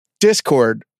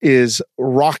Discord is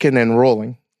rocking and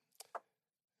rolling.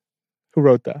 Who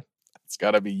wrote that? It's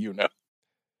got to be you know.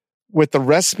 With the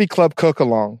Recipe Club cook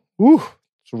along. Woo,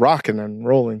 it's rocking and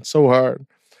rolling so hard.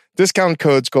 Discount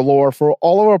codes galore for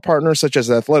all of our partners, such as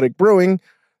Athletic Brewing,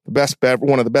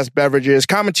 one of the best beverages,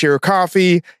 Cometeer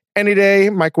Coffee, Any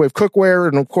Day, Microwave Cookware,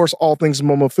 and of course, all things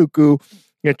Momofuku.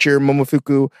 Get your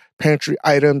Momofuku pantry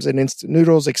items and instant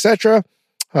noodles, etc.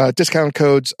 Discount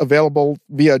codes available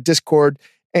via Discord,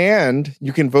 and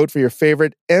you can vote for your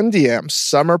favorite MDM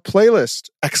summer playlist! !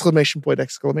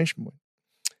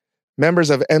 Members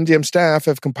of MDM staff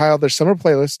have compiled their summer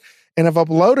playlist and have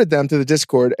uploaded them to the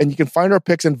Discord, and you can find our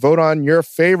picks and vote on your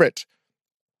favorite.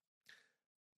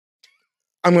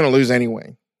 I'm going to lose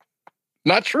anyway.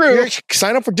 Not true.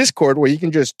 Sign up for Discord where you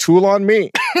can just tool on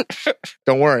me.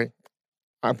 Don't worry.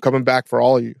 I'm coming back for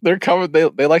all of you. They're coming.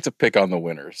 They like to pick on the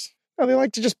winners. No, they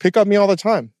like to just pick on me all the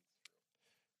time.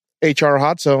 HR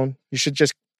Hot Zone. You should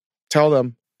just tell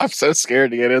them. I'm so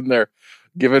scared to get in there.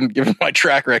 Given my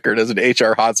track record as an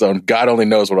HR Hot Zone, God only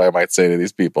knows what I might say to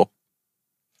these people.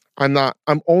 I'm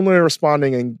only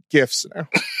responding in GIFs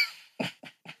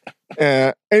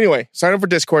now. Anyway, sign up for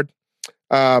Discord.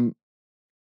 And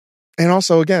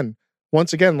also,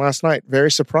 once again, last night, very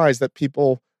surprised that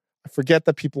I forget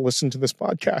that people listen to this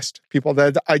podcast. People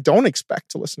that I don't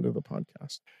expect to listen to the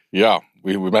podcast. Yeah,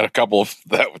 we met a couple of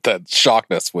that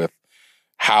shocked us with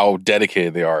how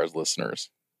dedicated they are as listeners.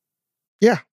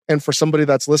 Yeah, and for somebody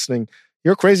that's listening,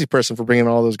 you're a crazy person for bringing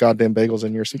all those goddamn bagels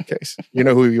in your suitcase. You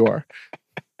know who you are.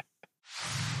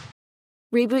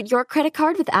 Reboot your credit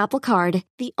card with Apple Card,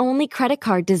 the only credit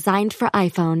card designed for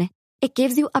iPhone. It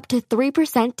gives you up to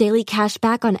 3% daily cash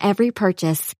back on every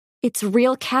purchase. It's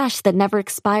real cash that never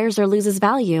expires or loses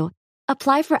value.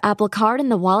 Apply for Apple Card in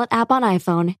the Wallet app on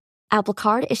iPhone. Apple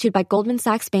Card issued by Goldman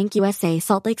Sachs Bank USA,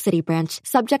 Salt Lake City branch,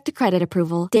 subject to credit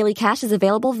approval. Daily cash is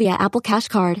available via Apple Cash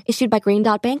Card, issued by Green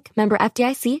Dot Bank, member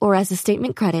FDIC, or as a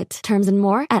statement credit. Terms and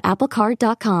more at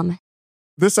applecard.com.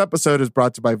 This episode is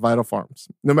brought to you by Vital Farms.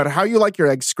 No matter how you like your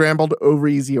eggs, scrambled, over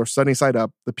easy, or sunny side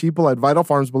up, the people at Vital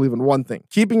Farms believe in one thing: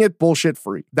 keeping it bullshit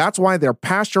free. That's why their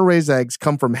pasture-raised eggs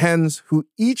come from hens who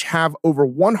each have over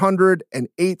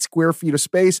 108 square feet of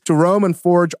space to roam and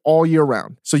forage all year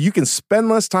round. So you can spend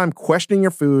less time questioning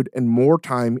your food and more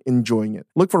time enjoying it.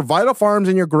 Look for Vital Farms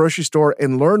in your grocery store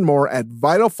and learn more at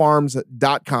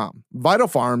vitalfarms.com. Vital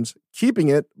Farms, keeping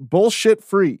it bullshit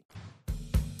free.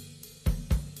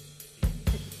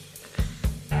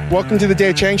 Welcome to the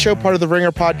Dave Chang Show, part of the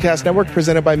Ringer Podcast Network,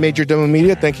 presented by Major Domo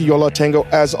Media. Thank you, Yola Tango,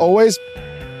 as always.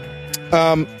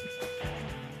 We're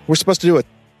supposed to do a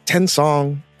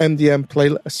 10-song MDM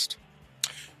playlist.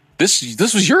 This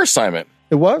was your assignment.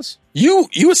 It was? You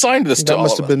assigned this to all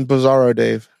of us. That must have been Bizarro,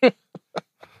 Dave.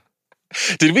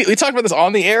 Did we talk about this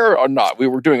on the air or not? We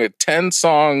were doing a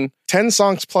 10-song... 10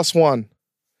 songs plus one.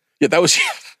 Yeah, that was...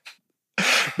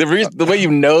 The way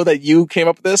you know that you came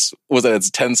up with this was that it's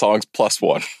 10 songs plus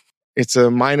one. It's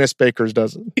a minus Baker's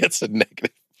dozen. It's a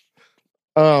negative.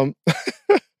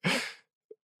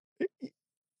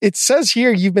 It says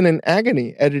here you've been in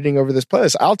agony editing over this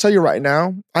playlist. I'll tell you right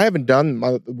now, I haven't done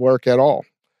my work at all.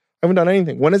 I haven't done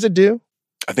anything. When is it due?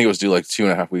 I think it was due like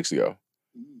 2.5 weeks ago.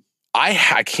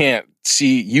 I can't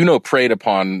see, preyed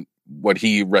upon what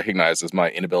he recognized as my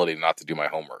inability not to do my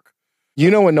homework.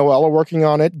 And Noelle are working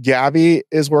on it. Gabby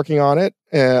is working on it.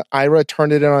 Ira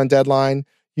turned it in on deadline.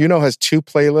 Has 2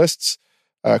 playlists.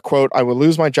 Quote, I will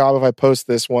lose my job if I post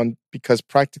this one because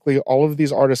practically all of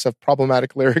these artists have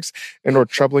problematic lyrics and or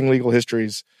troubling legal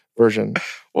histories version.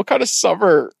 What kind of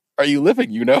summer are you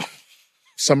living,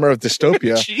 Summer of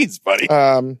dystopia. Jeez, buddy.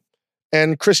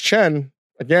 And Chris Chen,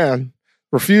 again,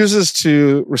 refuses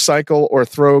to recycle or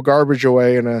throw garbage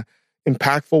away in an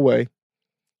impactful way.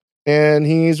 And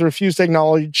he's refused to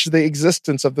acknowledge the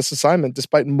existence of this assignment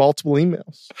despite multiple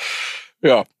emails.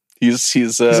 Yeah,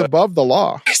 he's above the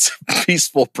law. It's a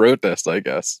peaceful protest, I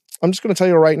guess. I'm just going to tell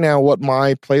you right now what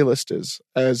my playlist is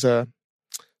as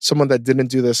someone that didn't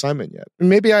do the assignment yet. And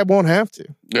maybe I won't have to.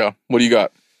 Yeah, what do you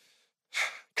got?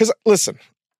 Because, listen,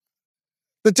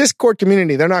 the Discord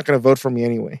community, they're not going to vote for me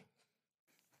anyway.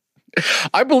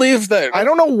 I believe that... I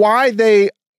don't know why they...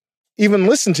 even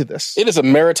listen to this. It is a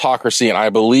meritocracy, and I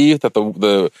believe that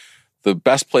the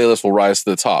best playlist will rise to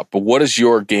the top. But what is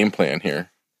your game plan here?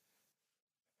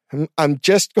 I'm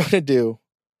just going to do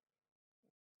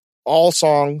all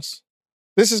songs.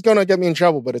 This is going to get me in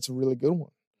trouble, but it's a really good one.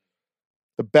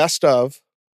 The best of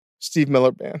Steve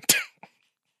Miller Band.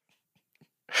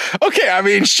 Okay, I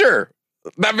mean, sure.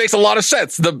 That makes a lot of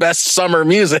sense. The best summer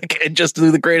music and just do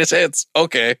the greatest hits.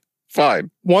 Okay, fine.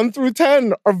 1 through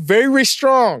 10 are very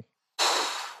strong.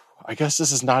 I guess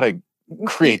this is not a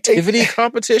creativity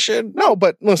competition. No,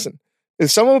 but listen,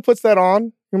 if someone puts that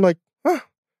on, I'm like, huh, I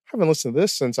haven't listened to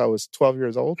this since I was 12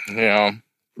 years old. Yeah.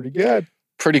 Pretty good.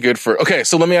 Pretty good for... Okay,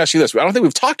 so let me ask you this. I don't think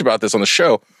we've talked about this on the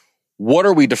show. What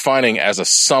are we defining as a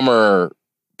summer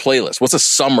playlist? What's a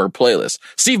summer playlist?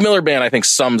 Steve Miller Band, I think,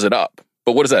 sums it up.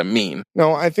 But what does that mean?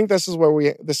 No, I think this is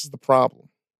the problem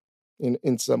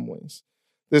in some ways.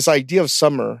 This idea of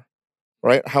summer,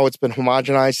 right? How it's been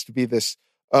homogenized to be this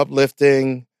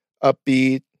uplifting,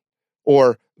 upbeat,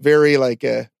 or very like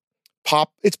a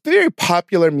pop. It's very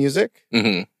popular music.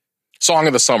 Mm-hmm. Song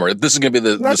of the summer. This is going to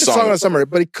be Not just song of the summer,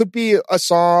 but it could be a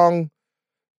song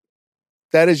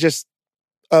that is just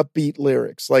upbeat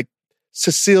lyrics, like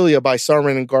Cecilia by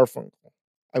Simon and Garfunkel.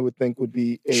 I would think would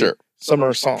be a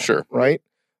summer song, right?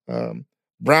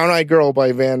 Brown Eyed Girl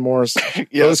by Van Morrison.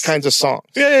 Yes. Those kinds of songs.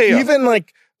 Yeah. Even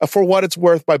like For What It's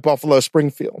Worth by Buffalo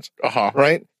Springfield,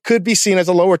 right? Could be seen as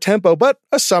a lower tempo, but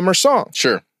a summer song.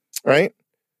 Sure. Right?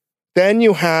 Then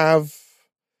you have,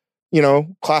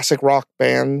 classic rock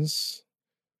bands.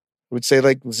 I would say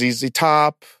like ZZ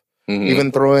Top,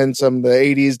 even throw in some of the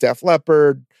 80s, Def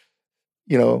Leppard,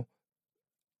 Van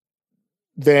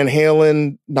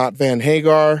Halen, not Van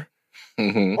Hagar.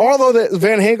 Although the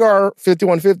Van Hagar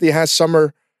 5150 has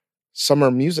summer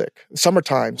music,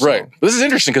 summertime song. Right. This is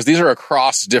interesting because these are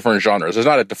across different genres. There's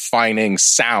not a defining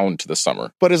sound to the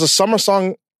summer. But is a summer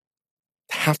song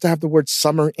have to have the word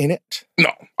summer in it?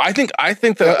 No. I think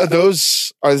that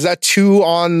is that too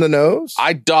on the nose?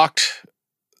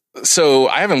 So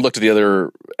I haven't looked at the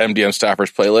other MDM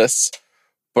staffers playlists,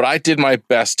 but I did my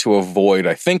best to avoid,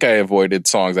 I think I avoided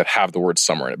songs that have the word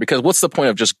summer in it. Because what's the point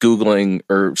of just Googling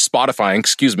or Spotifying,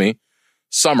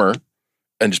 summer,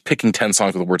 and just picking 10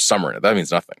 songs with the word summer in it? That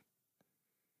means nothing.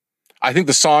 I think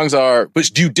the songs are, but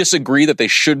do you disagree that they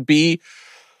should be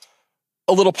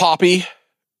a little poppy?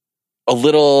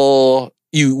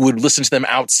 You would listen to them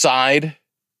outside?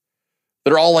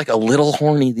 They're all like a little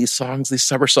horny, these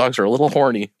summer songs are a little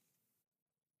horny.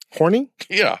 Horny?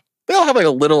 Yeah. They all have like a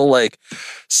little like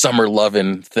summer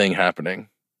loving thing happening.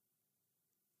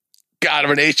 God,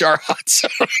 I'm an HR hot zone.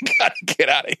 I gotta get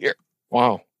out of here.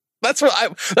 Wow. That's what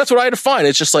I define.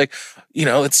 It's just like,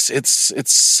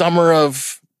 it's summer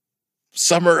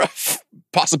of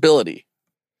possibility.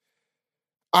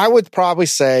 I would probably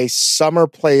say summer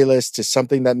playlist is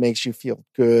something that makes you feel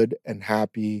good and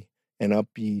happy and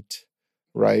upbeat,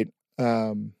 right?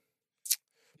 But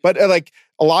like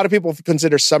a lot of people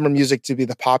consider summer music to be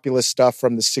the populist stuff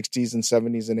from the 60s and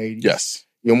 70s and 80s. Yes.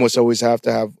 You almost always have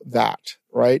to have that,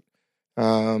 right?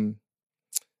 Now,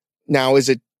 is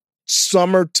it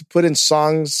summer to put in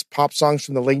pop songs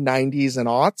from the late 90s and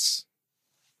aughts?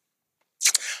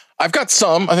 I've got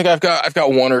some. I think I've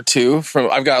got one or two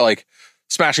I've got like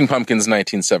Smashing Pumpkins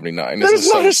 1979. That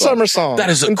is not a summer song. That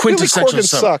is a quintessential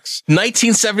summer. Sucks.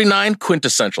 1979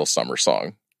 quintessential summer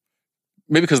song.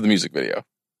 Maybe because of the music video.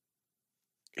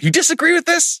 You disagree with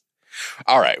this?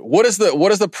 All right. What is the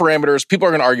parameters? People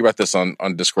are going to argue about this on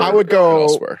Discord. I would go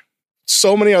elsewhere.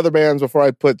 So many other bands before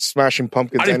I put Smashing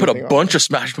Pumpkins. I didn't put a bunch of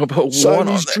Smashing Pumpkins.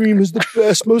 Sonny's Dream is the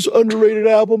best, most underrated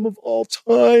album of all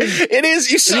time. It is.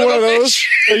 You son of a bitch.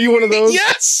 Are you one of those?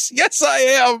 Yes, I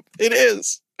am. It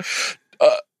is.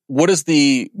 What is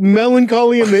the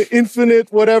melancholy and the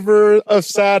infinite whatever of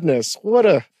sadness? What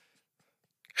a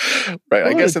right.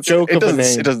 I guess it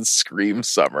doesn't scream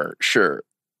summer, sure.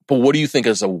 But what do you think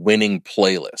is a winning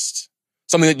playlist?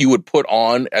 Something that you would put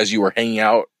on as you were hanging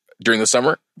out during the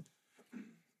summer?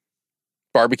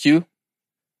 Barbecue?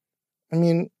 I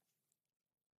mean,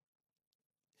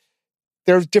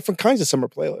 there's different kinds of summer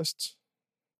playlists.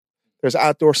 There's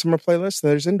outdoor summer playlists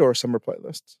and there's indoor summer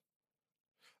playlists.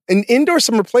 An indoor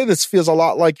summer playlist feels a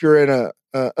lot like you're in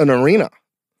an arena.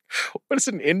 What is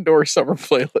an indoor summer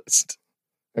playlist?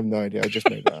 I have no idea. I just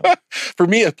made that up. For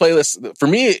me,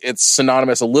 it's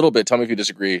synonymous a little bit. Tell me if you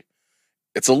disagree.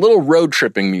 It's a little road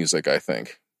tripping music, I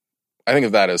think. I think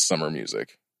of that as summer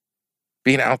music.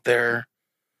 Being out there,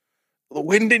 the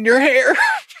wind in your hair,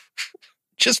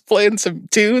 just playing some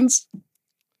tunes.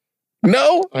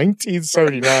 No?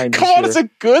 1979. Come on, it's a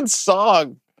good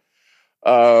song.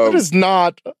 It is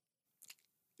not.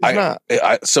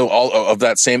 So all of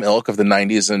that same ilk of the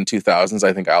 90s and 2000s,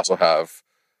 I think I also have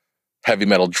Heavy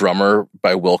Metal Drummer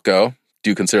by Wilco. Do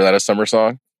you consider that a summer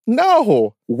song?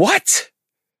 No. What?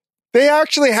 They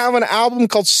actually have an album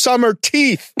called Summer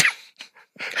Teeth.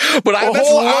 But a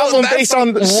whole album based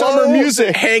on summer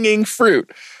music. Hanging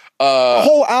fruit. The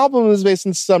whole album is based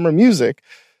on summer music.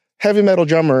 Heavy Metal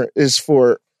Drummer is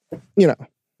for,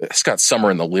 It's got summer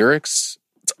in the lyrics.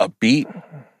 It's upbeat.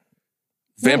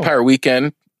 Vampire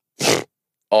Weekend,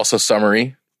 also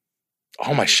summery.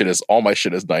 all my shit is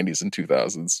 90s and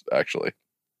 2000s. Actually,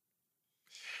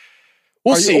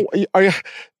 we'll see.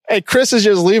 Hey, Chris is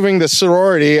just leaving the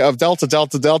sorority of Delta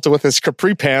Delta Delta with his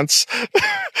capri pants.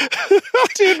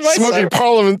 Dude, smoking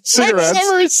Parliament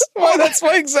cigarettes. That's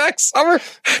my exact summer.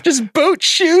 Just boat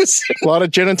shoes. A lot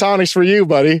of gin and tonics for you,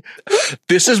 buddy.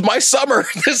 This is my summer.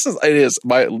 It is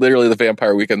my literally the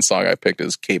Vampire Weekend song I picked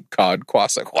is Cape Cod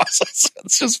Quassa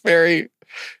Quassa.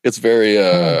 It's very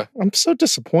I'm so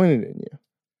disappointed in you.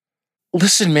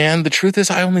 Listen, man, the truth is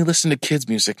I only listen to kids'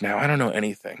 music now. I don't know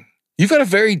anything. You've got a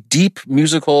very deep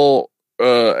musical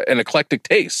and eclectic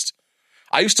taste.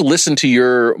 I used to listen to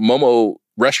your Momo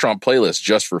restaurant playlist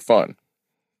just for fun.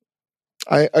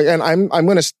 I'm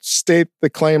going to state the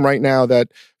claim right now that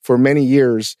for many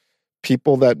years,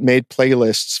 people that made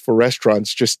playlists for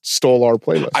restaurants just stole our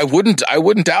playlist. I wouldn't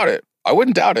doubt it. I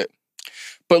wouldn't doubt it.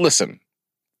 But listen,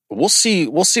 we'll see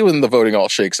when the voting all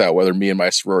shakes out whether me and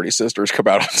my sorority sisters come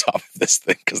out on top of this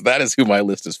thing, because that is who my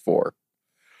list is for.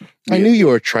 I knew you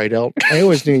were a Tridelt. I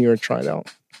always knew you were a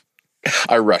Tridelt.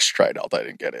 I rushed Tridelt. I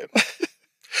didn't get in.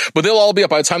 But they'll all be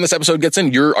up by the time this episode gets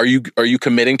in. Are you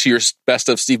committing to your best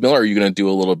of Steve Miller? Or are you going to do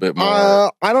a little bit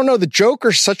more? I don't know. The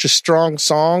Joker's such a strong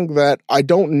song that I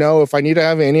don't know if I need to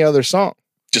have any other song.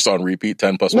 Just on repeat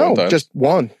 10 plus no, 1 time? Just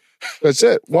one. That's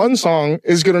it. One song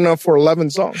is good enough for 11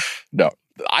 songs. No,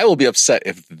 I will be upset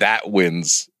if that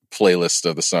wins playlist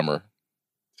of the summer.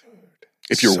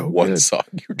 If you're so one good. Song,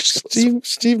 you're just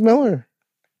Steve Miller.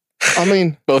 I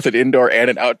mean, both an indoor and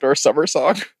an outdoor summer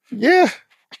song. Yeah.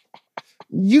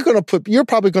 You're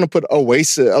probably gonna put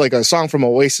Oasis, like a song from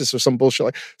Oasis or some bullshit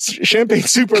like Champagne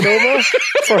Supernova.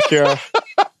 Fuck yeah.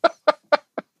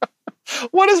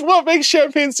 What makes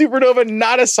Champagne Supernova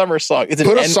not a summer song?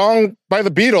 Put a song by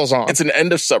the Beatles on. It's an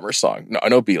end of summer song. No, I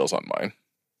know Beatles on mine.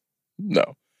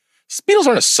 No. Beatles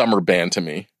aren't a summer band to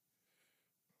me.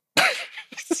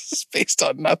 This is based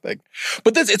on nothing.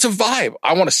 But it's a vibe.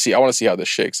 I want to see how this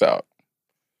shakes out.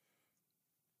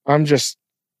 I'm just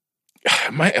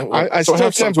I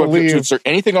still can't believe. Is there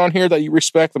anything on here that you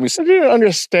respect? Let me see. I didn't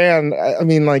understand. I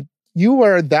mean, like, you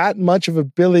are that much of a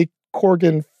Billy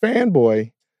Corgan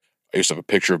fanboy. I used to have a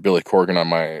picture of Billy Corgan on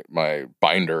my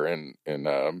binder in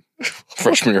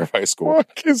freshman year of high school.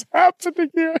 What is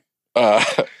happening here?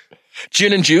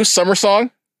 Gin and Juice, summer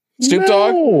song? Snoop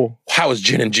Dogg? How is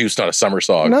Gin and Juice not a summer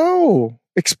song? No.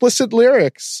 Explicit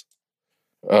lyrics.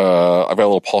 I've got a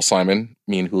little Paul Simon,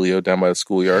 me and Julio down by the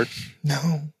schoolyard.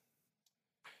 No.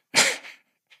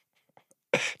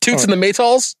 Toots and the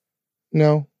Maytals?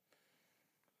 No.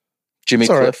 Jimmy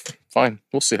Cliff? Right. Fine.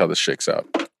 We'll see how this shakes out.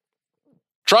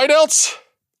 Tridelts!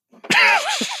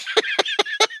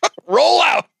 Roll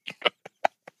out!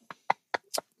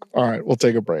 All right, we'll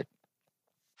take a break.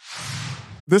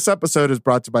 This episode is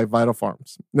brought to you by Vital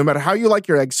Farms. No matter how you like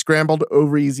your eggs scrambled,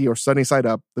 over easy, or sunny side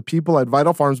up, the people at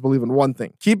Vital Farms believe in one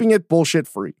thing: keeping it bullshit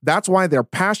free. That's why their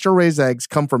pasture-raised eggs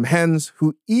come from hens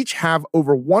who each have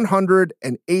over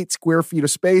 108 square feet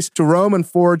of space to roam and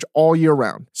forage all year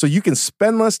round. So you can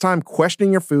spend less time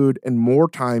questioning your food and more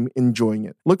time enjoying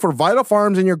it. Look for Vital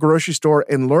Farms in your grocery store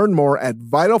and learn more at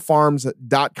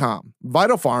vitalfarms.com.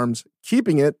 Vital Farms,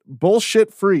 keeping it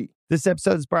bullshit free. This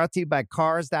episode is brought to you by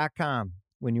Cars.com.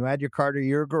 When you add your car to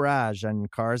your garage on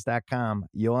Cars.com,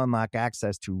 you'll unlock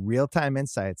access to real-time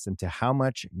insights into how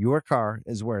much your car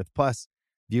is worth. Plus,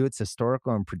 view its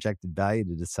historical and projected value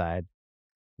to decide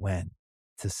when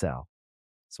to sell.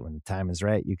 So when the time is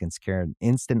right, you can secure an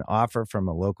instant offer from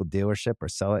a local dealership or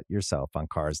sell it yourself on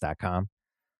Cars.com.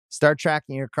 Start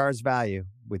tracking your car's value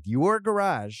with your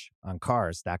garage on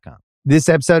Cars.com. This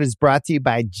episode is brought to you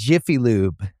by Jiffy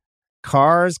Lube.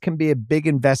 Cars can be a big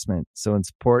investment, so it's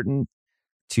important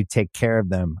to take care of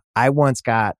them. I once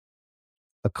got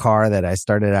a car that I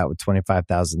started out with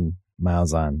 25,000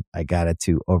 miles on. I got it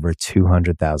to over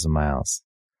 200,000 miles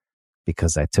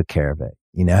because I took care of it.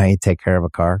 You know how you take care of a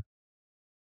car?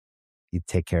 You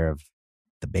take care of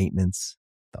the maintenance,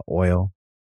 the oil,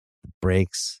 the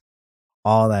brakes,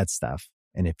 all that stuff.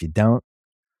 And if you don't,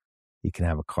 you can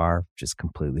have a car just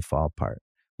completely fall apart.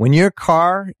 When your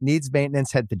car needs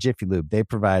maintenance, head to Jiffy Lube. They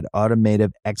provide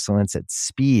automotive excellence at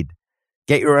speed.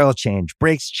 Get your oil change,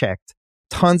 brakes checked,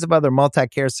 tons of other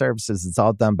multi-care services. It's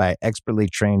all done by expertly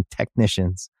trained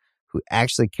technicians who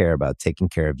actually care about taking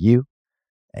care of you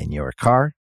and your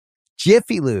car.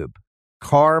 Jiffy Lube,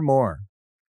 car more.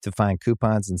 To find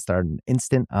coupons and start an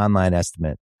instant online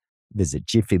estimate, visit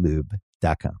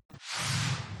jiffylube.com.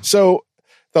 So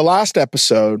the last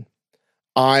episode,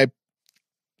 I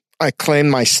claimed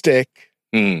my stick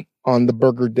on the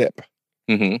burger dip.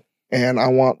 Mm-hmm. And I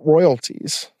want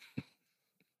royalties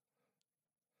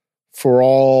for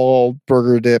all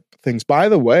burger dip things. By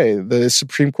the way, the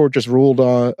Supreme Court just ruled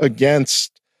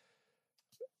against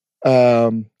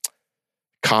copying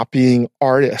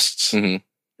artists. Mm-hmm.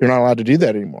 You're not allowed to do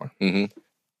that anymore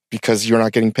because you're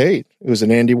not getting paid. It was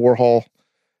an Andy Warhol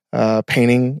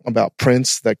painting about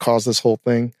Prince that caused this whole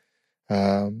thing.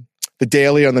 The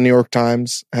Daily on the New York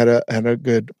Times had a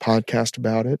good podcast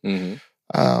about it.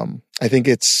 I think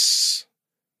it's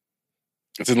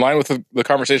in line with the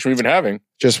conversation we've been having.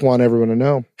 Just want everyone to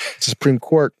know the Supreme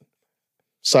Court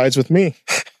sides with me.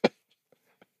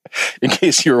 In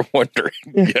case you were wondering,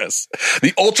 yes,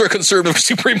 the ultra conservative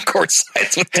Supreme Court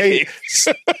sides with me.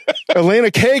 Elena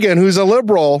Kagan, who's a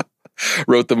liberal,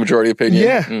 wrote the majority opinion.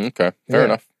 Yeah. Okay. Fair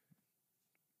enough.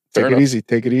 Take it easy.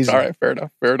 Take it easy. All right. Fair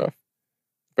enough.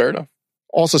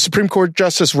 Also, Supreme Court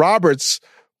Justice Roberts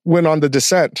went on the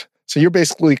dissent. So you're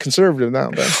basically conservative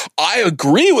now, then. I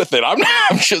agree with it.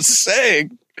 I'm just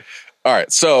saying. All right.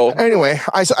 So anyway,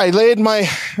 I laid my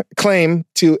claim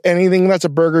to anything that's a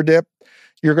burger dip.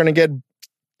 You're going to get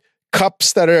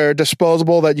cups that are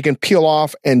disposable that you can peel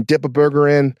off and dip a burger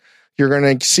in. You're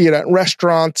going to see it at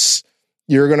restaurants.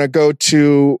 You're going to go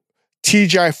to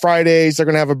TGI Fridays. They're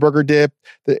going to have a burger dip.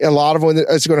 A lot of them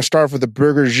is going to start with a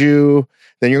burger jus.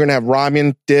 Then you're going to have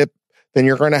ramen dip. Then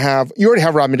you're going to have, you already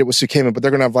have ramen dip with sukima, but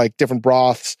they're going to have like different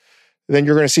broths. Then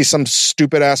you're going to see some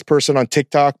stupid ass person on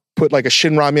TikTok put like a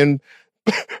Shin Ramen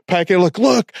packet.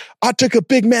 Look, I took a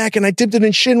Big Mac and I dipped it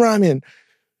in Shin Ramen.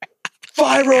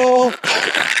 Viral.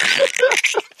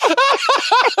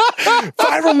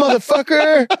 Viral,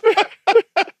 motherfucker.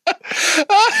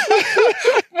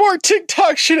 More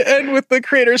TikTok should end with the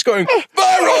creators going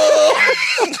viral.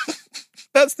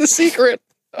 That's the secret.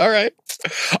 All right.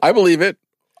 I believe it.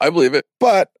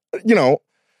 But,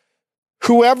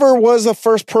 whoever was the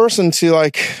first person to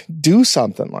like do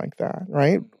something like that,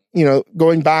 right?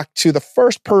 Going back to the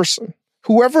first person,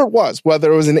 whoever it was,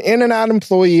 whether it was an In-N-Out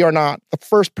employee or not, the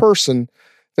first person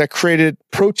that created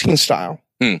protein style.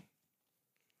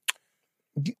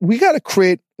 We got to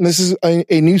create, this is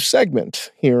a new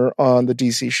segment here on the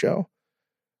DC show,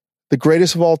 the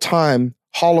greatest of all time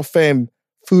Hall of Fame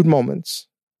food moments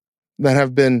that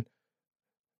have been,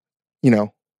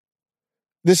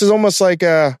 this is almost like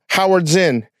a Howard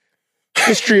Zinn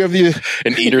history of the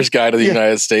an Eater's Guide of the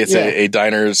United States, a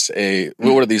diner's,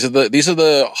 what are these? These are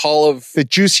the Hall of the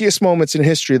juiciest moments in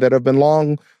history that have been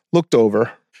long looked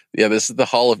over. Yeah, this is the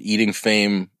Hall of Eating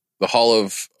Fame, the Hall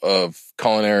of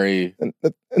Culinary. And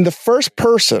the first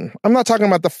person, I'm not talking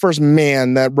about the first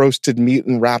man that roasted meat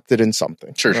and wrapped it in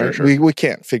something. Sure. We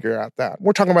can't figure out that.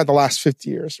 We're talking about the last 50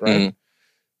 years, right?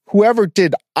 Whoever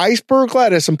did iceberg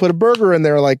lettuce and put a burger in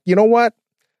there, like, you know what?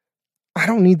 I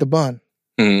don't need the bun.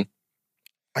 I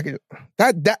could,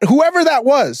 that whoever that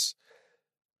was,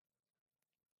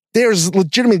 there's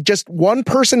legitimately just one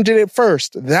person did it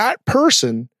first. That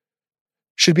person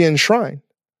should be enshrined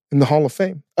in the Hall of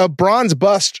Fame. A bronze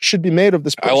bust should be made of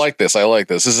this person. I like this.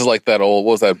 This is like that old,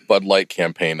 what was that Bud Light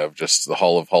campaign of just the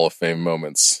Hall of Fame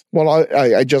moments. Well,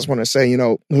 I just want to say,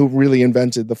 who really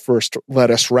invented the first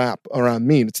lettuce wrap around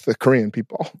meat? It's the Korean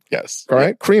people. Yes. All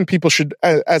right. Korean people should,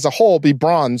 as a whole, be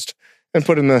bronzed and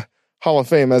put in the Hall of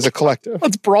Fame as a collective.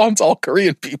 Let's bronze all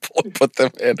Korean people and put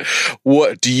them in.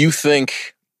 What do you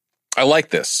think? I like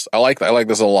this. I like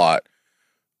this a lot.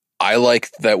 I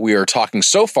like that we are talking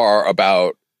so far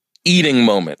about eating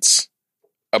moments,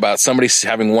 about somebody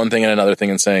having one thing and another thing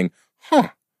and saying,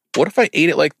 what if I ate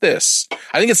it like this?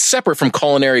 I think it's separate from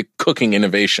culinary cooking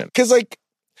innovation. Because,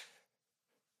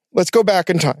 let's go back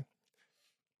in time.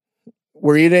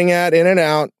 We're eating at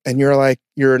In-N-Out, and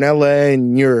you're in LA,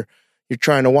 and you're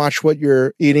trying to watch what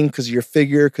you're eating because of your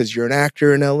figure, because you're an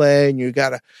actor in LA, and you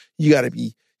gotta.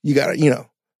 Yes,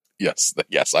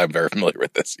 I'm very familiar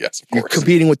with this. Yes, of course. You're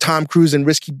competing with Tom Cruise in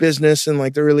Risky Business in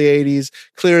the early 80s.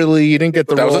 Clearly, you didn't get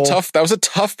the role. That was a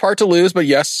tough part to lose, but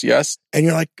yes. And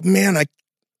you're like, man, I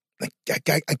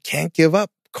can't give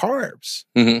up carbs.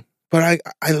 But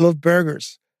I love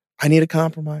burgers. I need a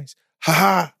compromise.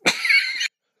 I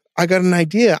got an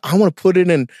idea. I want to put it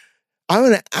in.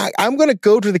 I'm going to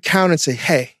go to the counter and say,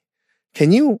 hey,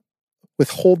 can you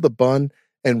withhold the bun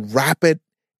and wrap it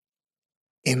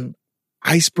in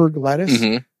iceberg lettuce?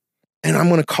 And I'm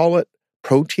going to call it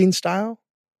protein style.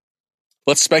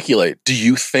 Let's speculate. Do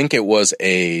you think it was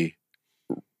a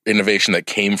innovation that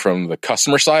came from the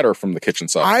customer side or from the kitchen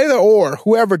side? Either or,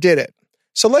 whoever did it.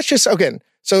 So let's just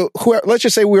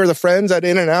say we were the friends at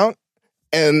In-N-Out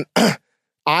and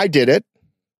I did it.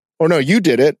 Or no, you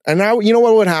did it. And now, you know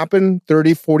what would happen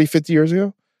 30, 40, 50 years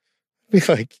ago? Be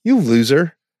like, you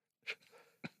loser.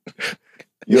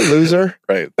 You loser.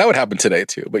 Right. That would happen today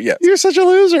too, but yes. You're such a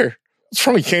loser. It's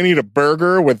funny. You can't eat a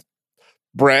burger with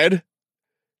bread.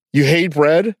 You hate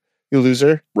bread, you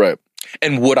loser. Right.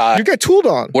 And would I? You get tooled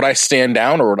on. Would I stand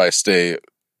down or would I stay?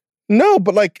 No,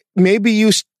 but like maybe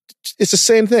it's the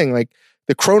same thing. Like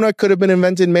the cronut could have been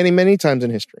invented many, many times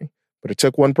in history, but it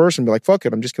took one person to be like, fuck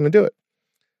it, I'm just going to do it.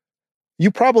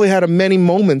 You probably had many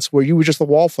moments where you were just the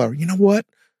wallflower. You know what?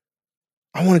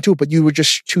 I want to do it, but you were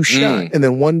just too shy. And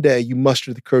then one day you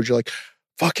mustered the courage. You're like,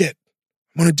 fuck it.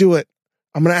 I'm going to do it.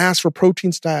 I'm going to ask for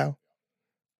Protein Style.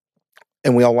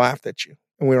 And we all laughed at you.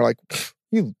 And we were like,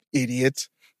 you idiot.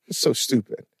 It's so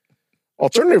stupid.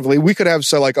 Alternatively, we could have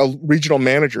like a regional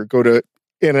manager go to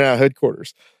In-N-Out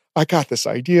headquarters. I got this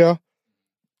idea.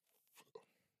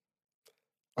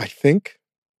 I think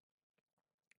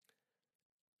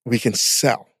we can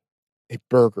sell a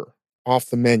burger off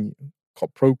the menu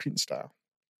called Protein Style.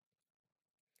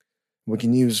 We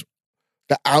can use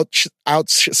the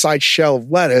outside shell of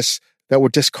lettuce that we're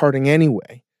discarding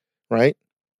anyway, right?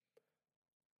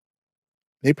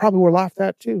 They probably were laughed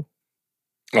at too.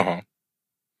 Uh-huh.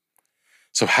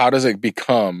 So how does it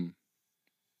become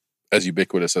as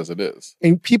ubiquitous as it is?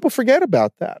 And people forget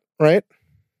about that, right?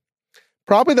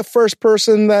 Probably the first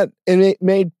person that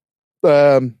made,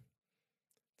 I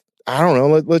don't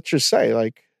know, let's just say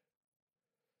like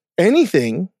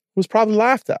anything was probably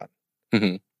laughed at.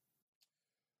 Mm-hmm.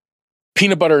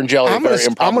 Peanut butter and jelly, very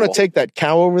improbable. I'm gonna take that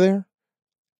cow over there,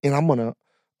 and I'm gonna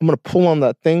pull on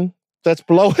that thing that's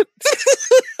below it.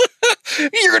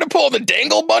 You're gonna pull the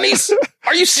dangle bunnies?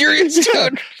 Are you serious,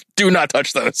 dude? Do not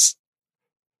touch those.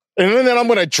 And then I'm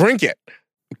gonna drink it,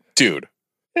 dude.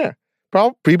 Yeah,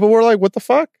 people were like, "What the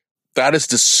fuck?" That is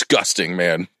disgusting,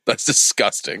 man. That's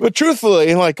disgusting. But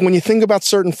truthfully, like when you think about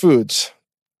certain foods,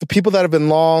 the people that have been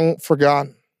long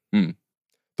forgotten,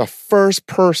 the first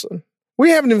person. We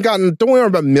haven't even gotten, don't worry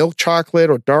about milk chocolate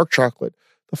or dark chocolate.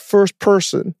 The first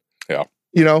person,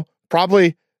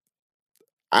 probably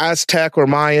Aztec or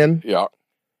Mayan,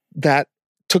 that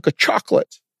took a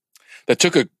chocolate. That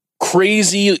took a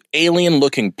crazy alien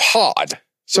looking pod.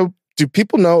 So do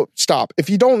people know, stop. If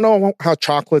you don't know how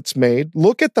chocolate's made,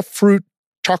 look at the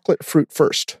chocolate fruit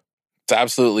first. It's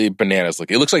absolutely bananas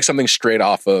looking. It looks like something straight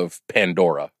off of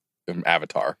Pandora from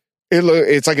Avatar.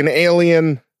 It's like an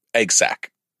alien egg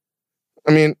sac.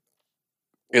 I mean,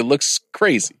 it looks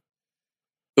crazy.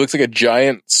 It looks like a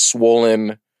giant,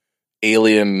 swollen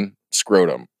alien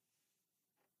scrotum.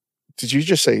 Did you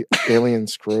just say alien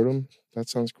scrotum? That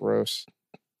sounds gross.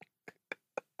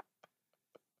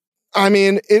 I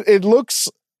mean, it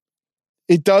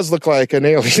does look like an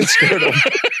alien scrotum.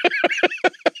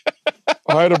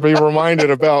 I had to be reminded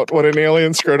about what an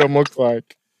alien scrotum looked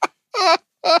like.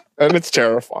 And it's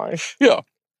terrifying. Yeah.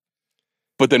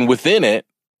 But then within it,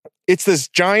 it's this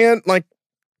giant, like,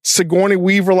 Sigourney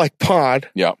Weaver-like pod.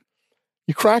 Yeah.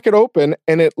 You crack it open,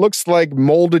 and it looks like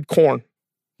molded corn.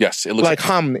 Yes, it looks like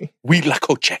hominy. Huitlacoche. la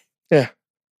coche. Yeah.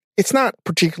 It's not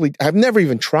particularly... I've never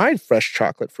even tried fresh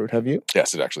chocolate fruit. Have you?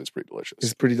 Yes, it actually is pretty delicious.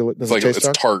 It's pretty delicious. It's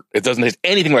tart. It doesn't taste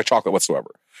anything like chocolate whatsoever.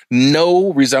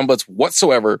 No resemblance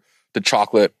whatsoever to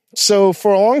chocolate. So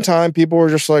for a long time, people were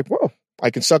just like, whoa, I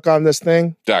can suck on this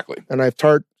thing. Exactly. And I have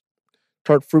tart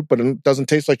fruit, but it doesn't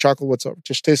taste like chocolate whatsoever. It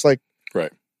just tastes like,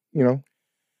 right,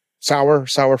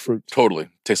 sour fruit. Totally.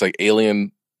 Tastes like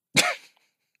alien...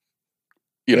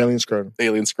 alien scrotum.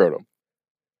 Alien scrotum.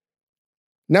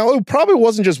 Now, it probably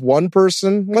wasn't just one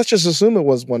person. Let's just assume it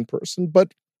was one person,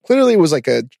 but clearly it was like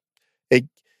a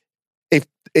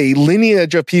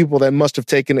lineage of people that must have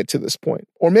taken it to this point.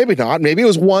 Or maybe not. Maybe it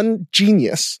was one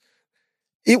genius.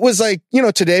 It was like,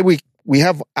 today we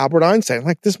have Albert Einstein.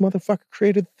 Like, this motherfucker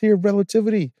created the theory of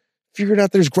relativity. Figured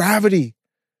out there's gravity,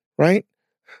 right?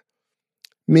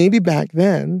 Maybe back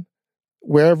then,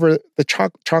 wherever the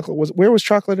chocolate was, where was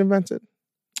chocolate invented?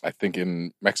 I think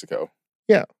in Mexico.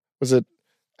 Yeah. Was it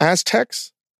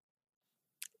Aztecs?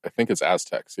 I think it's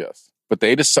Aztecs, yes. But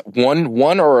they just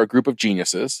one or a group of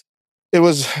geniuses. It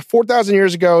was 4,000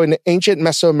 years ago in ancient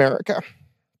Mesoamerica.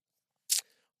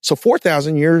 So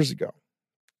 4,000 years ago,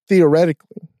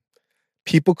 theoretically,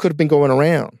 people could have been going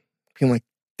around being like,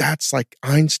 that's like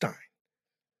Einstein.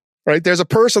 Right? There's a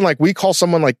person like, we call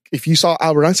someone like, if you saw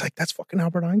Albert Einstein, like, that's fucking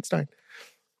Albert Einstein.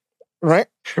 Right?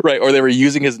 Right. Or they were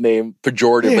using his name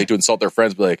pejoratively to insult their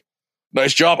friends, be like,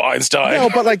 nice job, Einstein. No,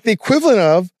 but like the equivalent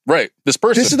of... Right. This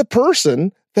is the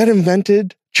person that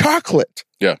invented chocolate.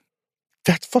 Yeah.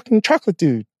 That's fucking chocolate,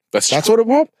 dude. That's what it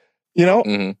was.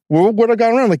 We would have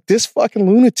gone around like, this fucking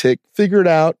lunatic figured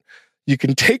out you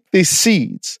can take these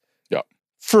seeds,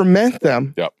 ferment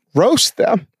them, roast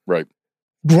them, right,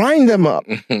 grind them up,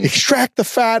 extract the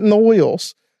fat and the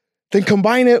oils, then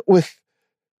combine it with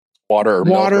water,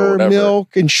 or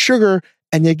milk, and sugar,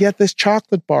 and you get this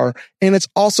chocolate bar, and it's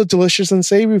also delicious and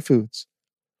savory foods.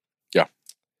 Yeah.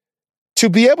 To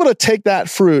be able to take that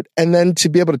fruit and then to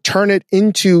be able to turn it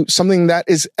into something that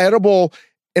is edible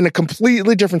in a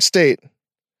completely different state,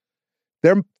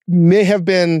 there may have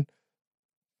been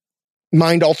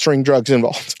mind-altering drugs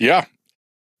involved. Yeah.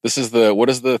 What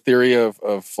is the theory of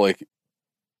like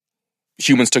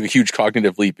humans took a huge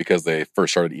cognitive leap because they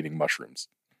first started eating mushrooms?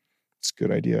 It's a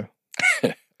good idea.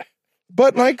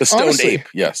 But like the stoned honestly, ape,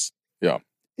 yes. Yeah.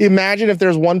 Imagine if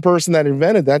there's one person that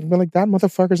invented that, be like, that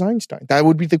motherfucker's Einstein. That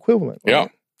would be the equivalent. Right? Yeah.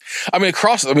 I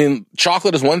mean,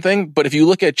 chocolate is one thing, but if you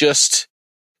look at just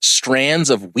strands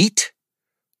of wheat,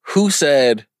 who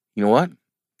said, you know what?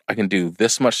 I can do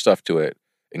this much stuff to it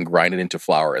and grind it into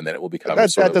flour, and then it will become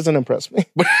that doesn't impress me.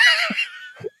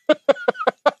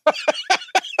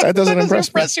 That doesn't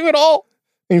impress you at all.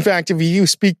 In fact, if you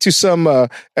speak to some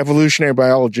evolutionary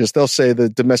biologists, they'll say the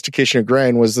domestication of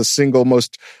grain was the single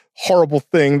most horrible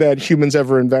thing that humans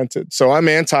ever invented. So I'm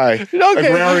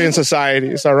anti-agrarian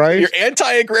societies, all right? You're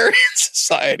anti-agrarian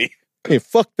society. Hey,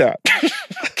 fuck that.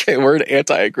 Okay, we're an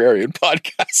anti-agrarian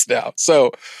podcast now.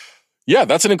 So, yeah,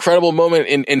 that's an incredible moment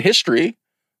in history.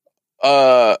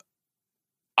 I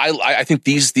think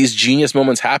these genius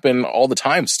moments happen all the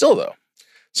time still, though.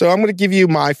 So I'm going to give you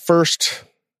my first...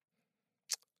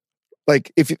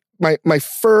 my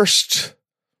first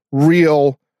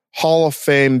real Hall of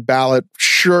Fame ballot,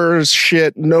 sure as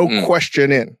shit, no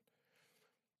question in.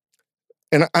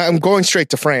 And I'm going straight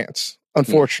to France,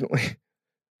 unfortunately.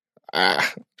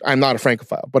 I'm not a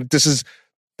Francophile, but this is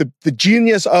the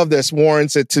genius of this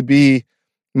warrants it to be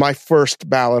my first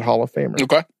ballot Hall of Famer.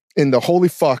 Okay. In the holy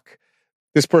fuck,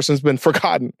 this person's been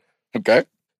forgotten. Okay.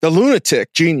 The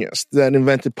lunatic genius that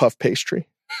invented puff pastry.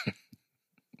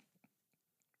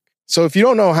 So if you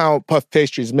don't know how puff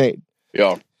pastry is made,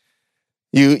 yeah,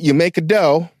 you make a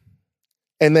dough,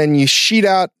 and then you sheet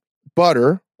out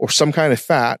butter or some kind of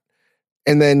fat,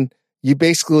 and then you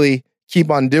basically keep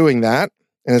on doing that,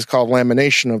 and it's called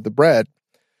lamination of the bread.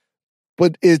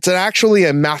 But it's actually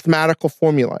a mathematical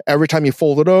formula. Every time you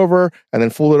fold it over, and then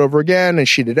fold it over again, and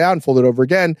sheet it out, and fold it over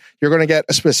again, you're going to get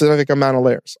a specific amount of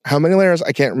layers. How many layers?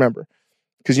 I can't remember.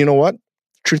 Because you know what?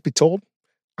 Truth be told,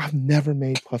 I've never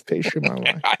made puff pastry in my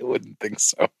life. I wouldn't think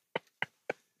so.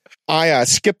 I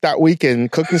skipped that week in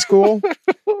cooking school.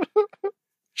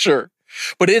 Sure.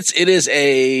 But it is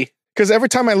a... Because every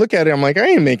time I look at it, I'm like, I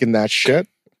ain't making that shit.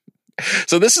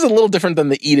 So this is a little different than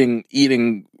the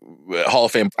eating Hall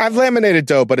of Fame. I've laminated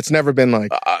dough, but it's never been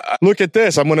like, look at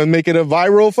this. I'm going to make it a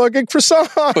viral fucking croissant.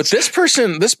 But this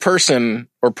person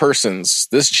or persons,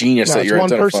 this genius that you're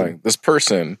identifying, this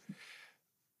person...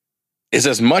 is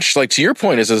as much, like to your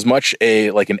point, is as much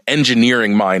like an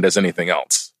engineering mind as anything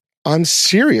else. I'm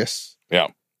serious. Yeah.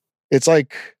 It's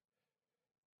like,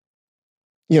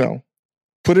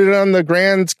 put it on the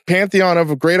grand pantheon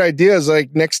of great ideas,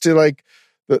 like next to like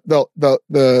the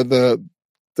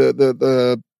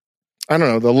I don't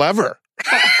know, the lever.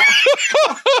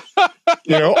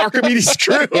 Archimedes'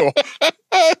 screw.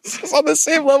 It's on the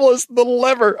same level as the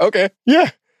lever. Okay.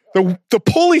 Yeah. The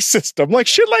pulley system, like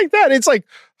shit like that. It's like,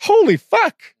 holy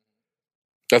fuck.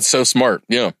 That's so smart.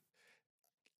 Yeah.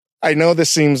 I know this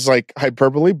seems like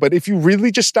hyperbole, but if you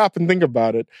really just stop and think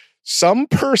about it, some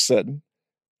person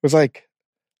was like,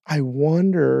 I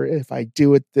wonder if I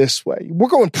do it this way. We're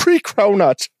going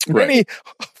pre-Cronut. A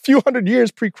few hundred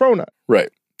years pre-Cronut.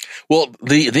 Right. Well,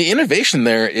 the innovation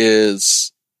there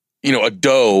is, a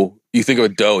dough. You think of a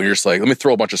dough and you're just like, let me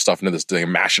throw a bunch of stuff into this thing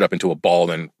and mash it up into a ball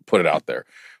and then put it out there.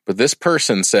 But this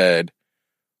person said,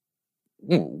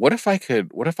 what if I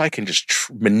can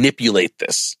just manipulate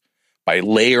this by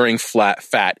layering flat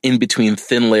fat in between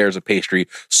thin layers of pastry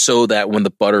so that when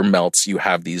the butter melts, you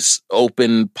have these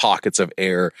open pockets of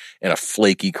air and a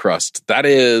flaky crust. That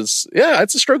is,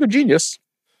 it's a stroke of genius.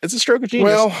 It's a stroke of genius.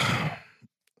 Well,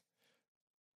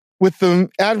 with the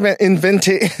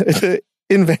the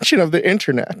invention of the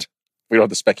internet, we don't have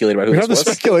to speculate about who this was. We don't have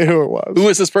to speculate who it was. Who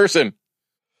is this person?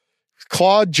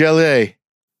 Claude Gelée.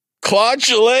 Claude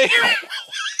Gelée.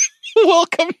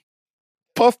 Welcome.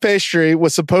 Puff pastry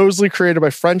was supposedly created by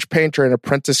French painter and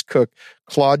apprentice cook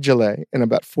Claude Gelée in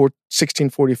about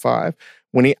 1645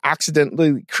 when he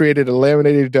accidentally created a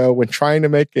laminated dough when trying to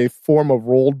make a form of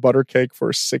rolled butter cake for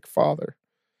his sick father.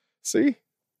 See?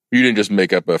 You didn't just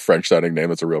make up a French-sounding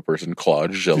name. It's a real person,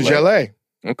 Claude Gelée. Gelée.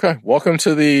 Okay. Welcome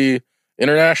to the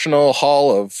International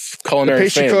Hall of Culinary Fame. The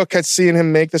pastry cook had seen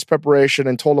him make this preparation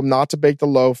and told him not to bake the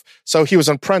loaf, so he was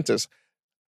an apprentice.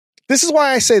 This is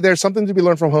why I say there's something to be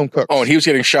learned from home cooks. Oh, and he was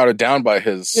getting shouted down by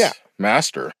his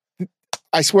master.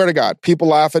 I swear to God, people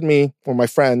laugh at me, or my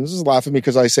friends laugh at me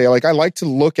because I say, like, I like to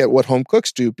look at what home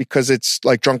cooks do because it's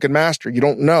like Drunken Master. You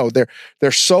don't know.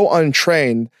 They're so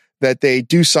untrained that they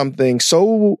do something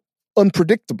so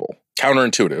unpredictable.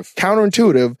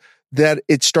 Counterintuitive that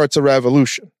it starts a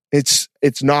revolution. It's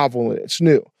novel and it's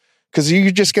new because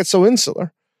you just get so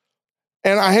insular.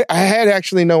 And I had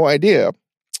actually no idea.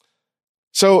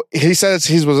 So he says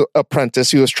he was an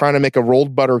apprentice. He was trying to make a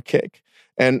rolled butter cake.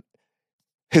 And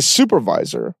his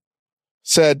supervisor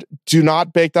said, do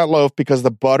not bake that loaf because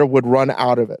the butter would run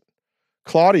out of it.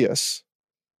 Claudius,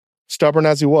 stubborn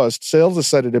as he was, still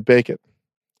decided to bake it.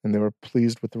 And they were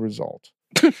pleased with the result.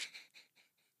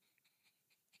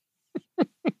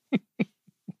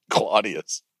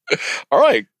 Claudius. All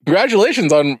right.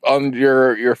 Congratulations on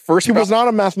your first. He was not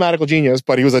a mathematical genius,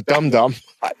 but he was a dum-dum.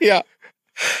 Yeah.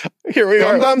 Here we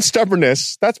are. Dum-dum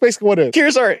stubbornness. That's basically what it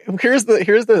is. Here's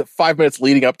the 5 minutes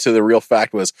leading up to the real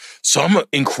fact was some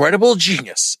incredible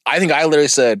genius. I think I literally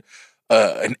said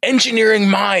an engineering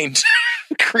mind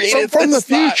created from this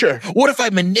the future. thought. What if I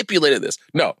manipulated this?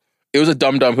 No, it was a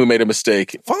dum-dum who made a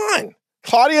mistake. Fine.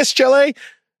 Claudius Chile,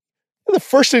 the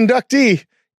first inductee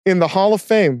in the Hall of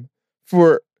Fame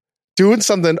for doing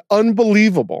something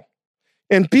unbelievable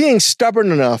and being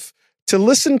stubborn enough to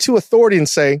listen to authority and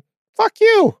say, fuck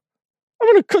you. I'm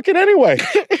going to cook it anyway.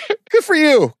 Good for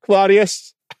you,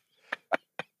 Claudius.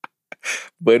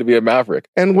 Way to be a maverick.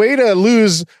 And way to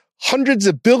lose hundreds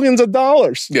of billions of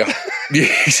dollars. Yeah,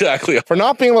 exactly. For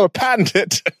not being able to patent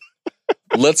it.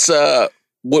 Let's,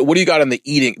 what do you got on the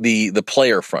eating, the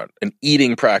player front? An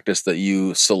eating practice that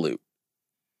you salute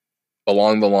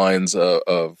along the lines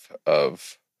of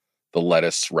the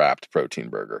lettuce wrapped protein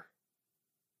burger?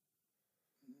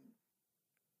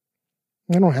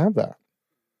 I don't have that.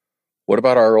 What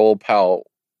about our old pal,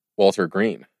 Walter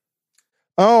Green?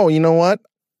 Oh, you know what?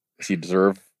 Does he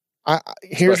deserve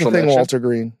here's the thing, mention? Walter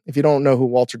Green. If you don't know who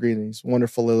Walter Green is,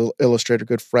 wonderful illustrator,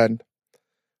 good friend.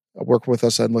 Worked with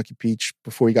us at Lucky Peach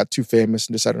before he got too famous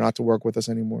and decided not to work with us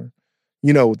anymore.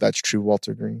 You know that's true,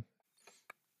 Walter Green.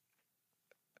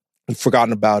 You've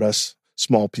forgotten about us,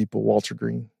 small people, Walter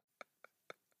Green.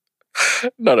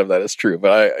 None of that is true,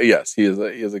 but yes, he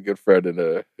is a good friend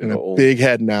and an old big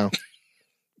head now.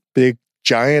 Big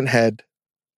giant head.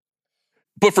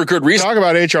 But for good reason. Talk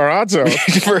about HR Otto.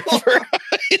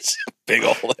 It's a big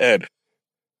old head.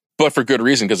 But for good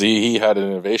reason, because he had an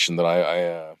innovation that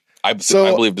I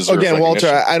believe deserves again, Walter,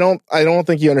 I don't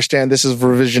think you understand. This is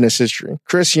revisionist history.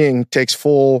 Chris Ying takes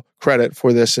full credit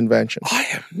for this invention. I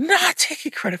am not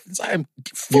taking credit for this. I am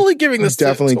fully giving this.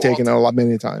 Definitely taken it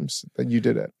many times that you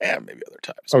did it. Yeah, maybe other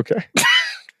times. Okay.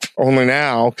 Only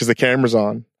now because the camera's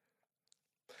on.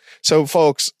 So,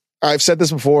 folks, I've said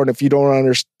this before, and if you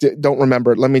don't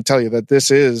remember it, let me tell you that this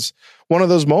is one of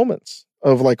those moments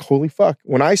of like, holy fuck.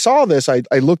 When I saw this, I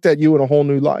looked at you in a whole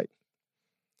new light.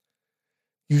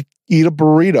 You eat a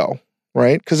burrito,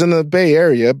 right? Because in the Bay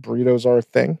Area, burritos are a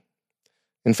thing.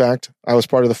 In fact, I was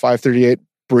part of the 538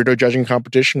 burrito judging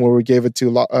competition where we gave it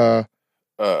to El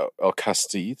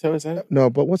Castillito, is that it? No,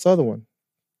 but what's the other one?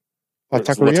 La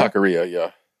Taqueria? La Taqueria,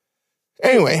 yeah.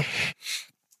 Anyway,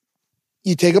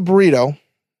 you take a burrito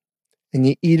and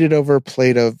you eat it over a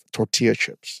plate of tortilla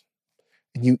chips.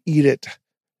 And you eat it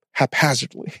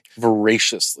haphazardly.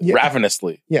 Voraciously. Yeah.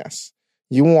 Ravenously. Yes.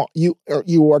 You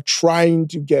are trying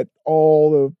to get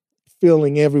all the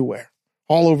filling everywhere,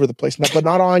 all over the place, but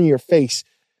not on your face.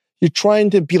 You're trying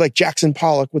to be like Jackson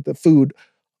Pollock with the food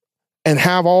and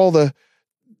have all the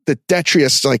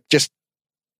detritus like just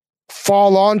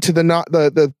fall onto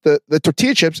the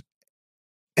tortilla chips,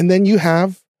 and then you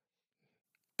have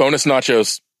bonus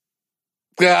nachos.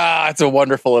 It's a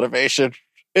wonderful innovation.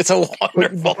 It's a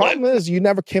wonderful. The problem is you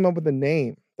never came up with a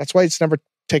name. That's why it's never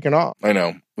taken off. I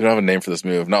know. We don't have a name for this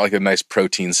move. Not like a nice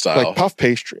protein style. Like puff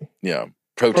pastry. Yeah.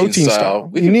 Protein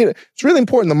style. You need it. It's really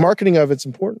important. The marketing of it's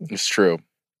important. It's true.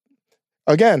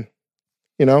 Again,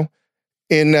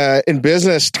 in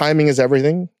business, timing is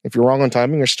everything. If you're wrong on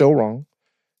timing, you're still wrong.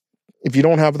 If you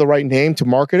don't have the right name to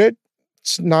market it,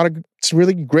 it's a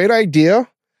really great idea.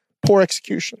 Poor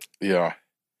execution. Yeah.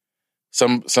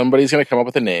 Somebody's going to come up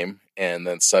with a name, and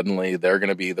then suddenly they're going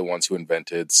to be the ones who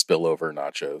invented spillover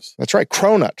nachos. That's right.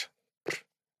 Cronut.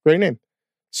 Great name.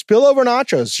 Spillover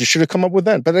nachos. You should have come up with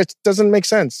that, but it doesn't make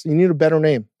sense. You need a better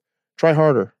name. Try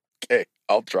harder. Okay,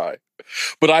 I'll try.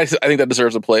 But I think that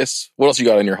deserves a place. What else you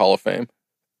got in your Hall of Fame?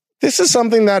 This is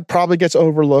something that probably gets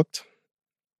overlooked.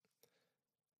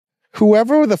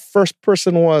 Whoever the first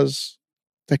person was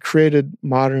that created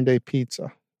modern day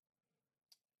pizza.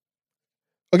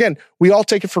 Again, we all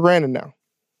take it for granted now.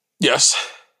 Yes.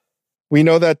 We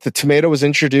know that the tomato was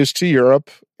introduced to Europe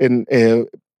in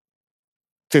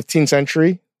 15th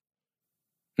century.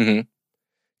 Mhm.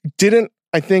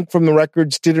 I think from the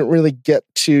records, didn't really get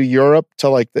to Europe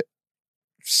till like the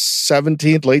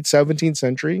late 17th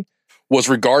century. Was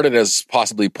regarded as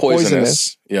possibly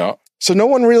poisonous. Yeah. So no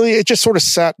one really, it just sort of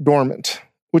sat dormant,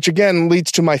 which again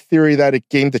leads to my theory that it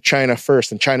came to China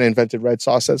first and China invented red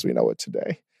sauce as we know it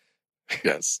today.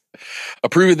 Yes. A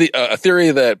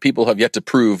theory that people have yet to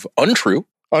prove untrue.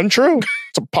 Untrue.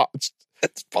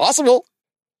 It's possible.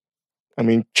 I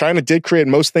mean, China did create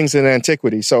most things in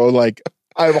antiquity. So like,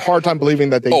 I have a hard time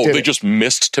believing that they did. Oh, they just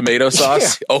missed tomato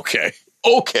sauce? Yeah.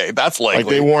 Okay. That's likely.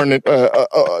 Like they weren't,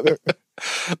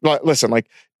 listen, like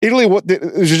Italy,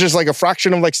 it was just like a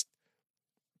fraction of like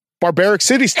barbaric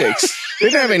city states. They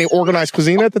didn't have any organized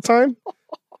cuisine at the time.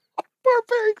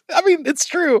 Barbaric. I mean, it's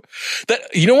true. That,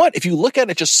 you know what? If you look at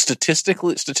it just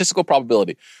statistical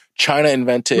probability, China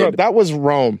invented. No, that was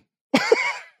Rome.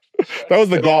 That was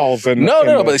the Gauls. And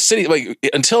but the city, like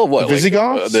until what? The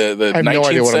Visigoths? Like, the I have 19th no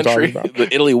idea what century, I'm talking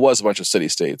about. Italy was a bunch of city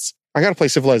states. I got to play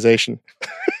Civilization.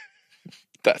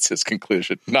 That's his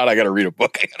conclusion. Not I got to read a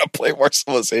book. I got to play more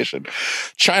Civilization.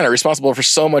 China, responsible for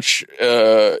so much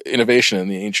innovation in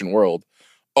the ancient world.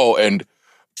 Oh, and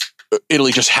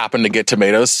Italy just happened to get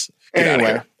tomatoes.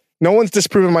 Anyway, no one's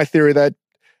disproving my theory that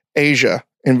Asia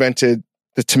invented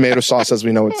the tomato sauce as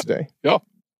we know it today. Yeah.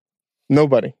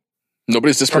 Nobody's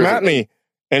disproving. Come at me,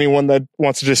 anyone that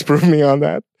wants to disprove me on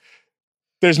that.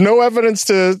 There's no evidence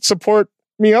to support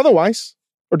me otherwise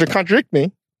or to contradict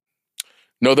me.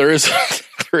 No, there is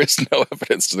no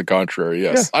evidence to the contrary.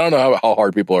 Yes. Yeah. I don't know how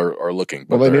hard people are looking.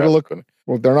 But well, they need to look.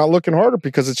 Well, they're not looking harder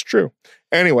because it's true.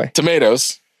 Anyway.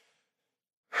 Tomatoes.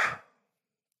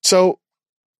 So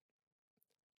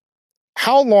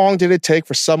how long did it take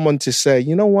for someone to say,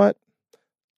 you know what?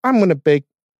 I'm going to bake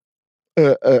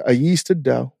a yeasted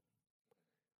dough.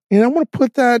 And I'm going to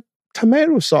put that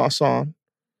tomato sauce on.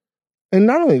 And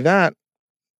not only that,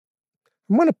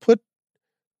 I'm going to put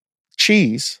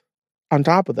cheese on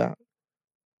top of that.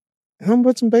 And I'm going to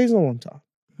put some basil on top.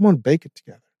 I'm going to bake it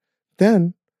together.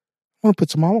 Then I'm going to put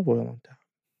some olive oil on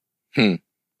top.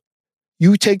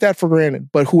 You take that for granted.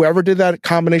 But whoever did that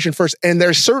combination first, and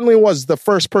there certainly was the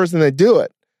first person to do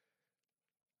it,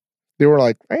 they were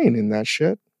like, I ain't in that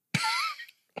shit.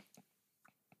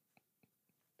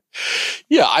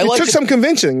 Yeah, it took some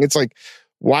convincing. It's like,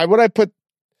 why would I put...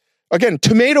 Again,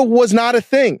 tomato was not a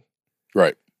thing.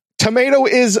 Right. Tomato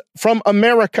is from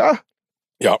America.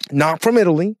 Yeah. Not from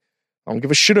Italy. I don't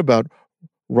give a shit about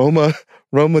Roma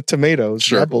tomatoes.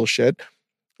 Sure. That bullshit.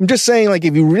 I'm just saying, like,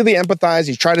 if you really empathize,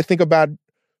 you try to think about a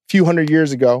few hundred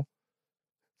years ago,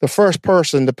 the first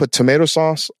person to put tomato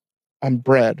sauce on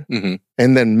bread and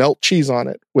then melt cheese on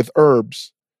it with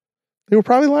herbs, they were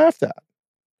probably laughed at.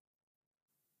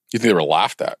 You think they were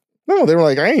laughed at? No, they were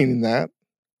like, I ain't eating that.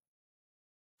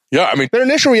 Yeah, I mean... Their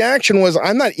initial reaction was,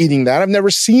 I'm not eating that. I've never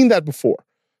seen that before.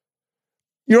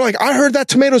 You're like, I heard that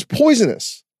tomato's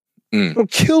poisonous. It'll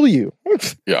kill you.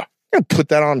 Yeah. You don't put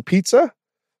that on pizza.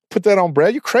 Put that on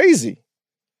bread. You're crazy.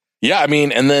 Yeah, I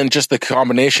mean, and then just the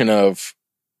combination of...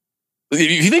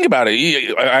 If you think about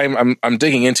it, I'm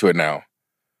digging into it now.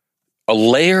 A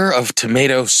layer of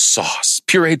tomato sauce,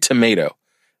 pureed tomato,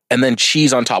 and then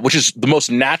cheese on top, which is the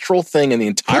most natural thing in the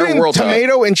entire world.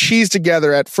 Tomato and cheese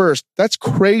together at first. That's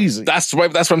crazy. That's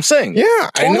what I'm saying. Yeah,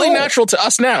 totally natural to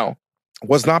us now.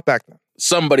 Was not back then.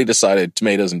 Somebody decided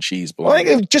tomatoes and cheese belong.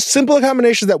 Like just simple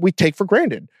combinations that we take for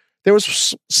granted. There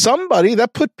was somebody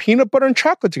that put peanut butter and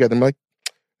chocolate together. I'm like,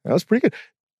 that was pretty good.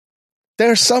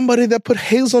 There's somebody that put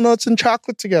hazelnuts and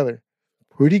chocolate together.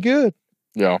 Pretty good.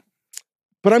 Yeah.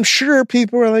 But I'm sure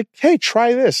people are like, hey,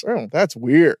 try this. Oh, that's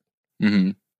weird.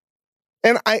 Mm-hmm.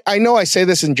 And I know I say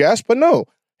this in jest, but no.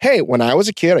 Hey, when I was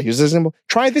a kid, I used this example.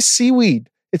 Try this seaweed.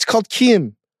 It's called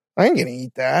kim. I ain't going to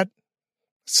eat that.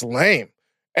 It's lame.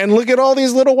 And look at all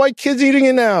these little white kids eating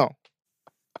it now.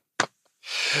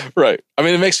 Right. I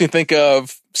mean, it makes me think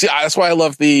of... See, that's why I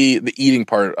love the eating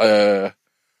part.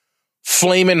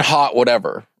 Flamin' hot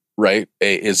whatever, right,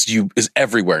 is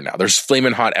everywhere now. There's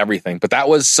flamin' hot everything. But that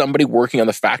was somebody working on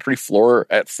the factory floor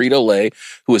at Frito-Lay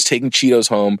who was taking Cheetos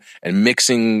home and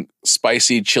mixing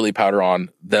spicy chili powder on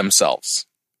themselves.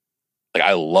 Like,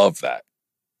 I love that.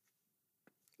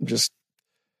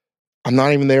 I'm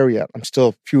not even there yet. I'm still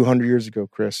a few hundred years ago,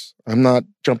 Chris. I'm not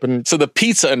jumping. So the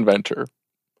pizza inventor,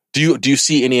 do you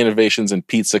see any innovations in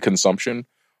pizza consumption?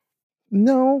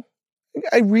 No.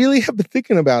 I really have been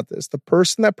thinking about this. The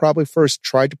person that probably first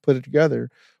tried to put it together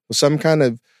was some kind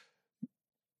of,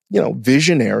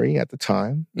 visionary at the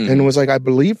time and was like, I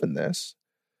believe in this.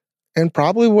 And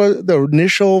probably what the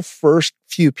initial first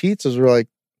few pizzas were like,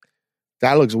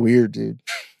 that looks weird, dude.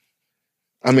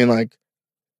 I mean, like,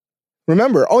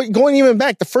 remember, going even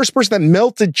back, the first person that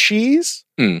melted cheese,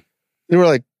 they were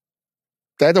like,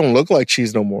 that don't look like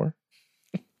cheese no more.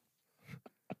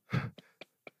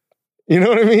 You know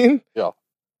what I mean? Yeah.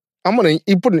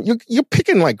 You're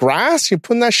picking like grass, you're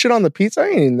putting that shit on the pizza. I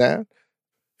ain't eating that.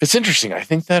 It's interesting. I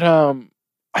think that,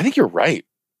 I think you're right.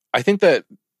 I think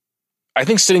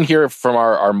sitting here from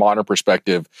our modern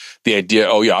perspective, the idea,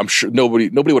 oh yeah, I'm sure nobody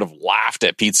would have laughed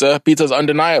at pizza. Pizza's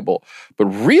undeniable. But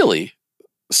really,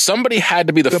 somebody had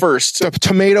to be the first. The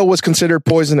tomato was considered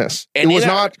poisonous. And it was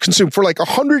not consumed. For like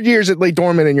 100 years, it lay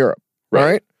dormant in Europe.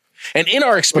 Right? And in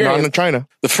our experience, but not in China.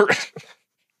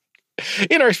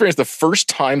 In our experience, the first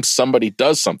time somebody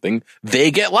does something, they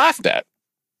get laughed at.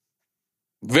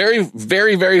 Very,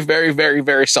 very, very, very, very,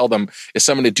 very seldom is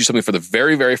somebody to do something for the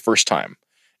very, very first time,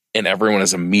 and everyone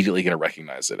is immediately going to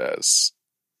recognize it as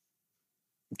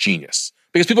genius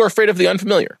because people are afraid of the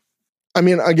unfamiliar. I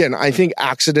mean, again, I think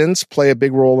accidents play a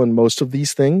big role in most of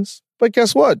these things. But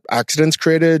guess what? Accidents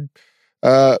created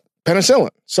penicillin.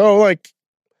 So, like,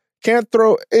 can't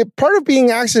throw it. Part of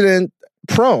being accident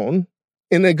prone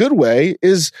in a good way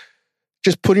is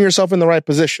just putting yourself in the right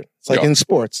position. It's like in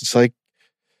sports. It's like,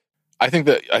 I think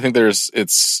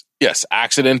yes,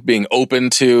 accident, being open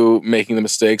to making the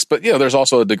mistakes, but there's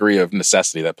also a degree of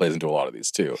necessity that plays into a lot of these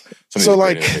too. So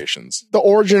like innovations. The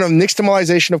origin of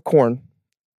nixtamalization of corn,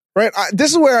 right?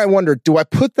 This is where I wonder, do I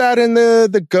put that in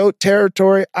the goat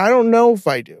territory? I don't know if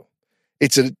I do.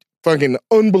 It's a fucking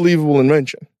unbelievable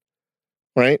invention,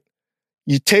 right?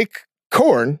 You take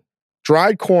corn,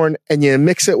 dried corn, and you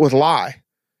mix it with lye.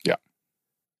 Yeah.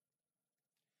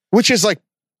 Which is like,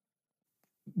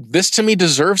 this to me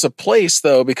deserves a place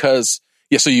though, because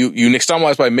so you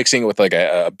nixtamalize by mixing it with like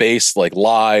a base like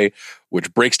lye,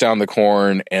 which breaks down the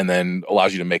corn and then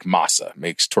allows you to make masa,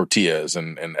 makes tortillas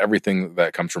and everything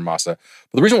that comes from masa.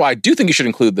 But the reason why I do think you should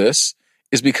include this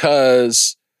is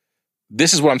because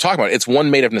this is what I'm talking about. It's one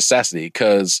made of necessity,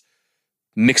 because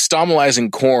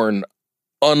nixtamalizing corn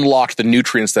unlocked the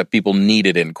nutrients that people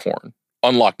needed in corn,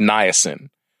 unlocked niacin,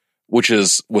 which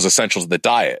was essential to the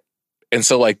diet. And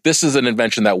so like, this is an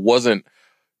invention that wasn't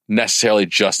necessarily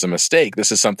just a mistake. This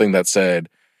is something that said,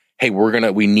 hey,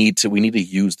 we need to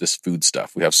use this food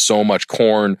stuff. We have so much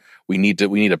corn. We need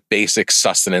a basic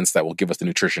sustenance that will give us the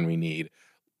nutrition we need.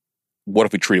 What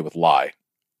if we treat it with lye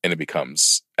and it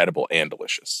becomes edible and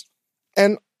delicious?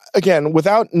 And again,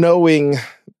 without knowing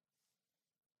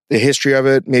the history of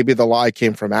it, maybe the lye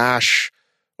came from ash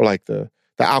or like the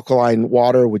alkaline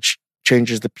water, which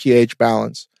changes the pH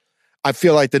balance. I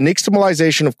feel like the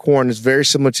nixtamalization of corn is very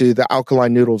similar to the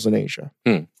alkaline noodles in Asia,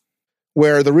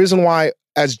 where the reason why,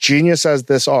 as genius as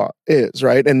this is,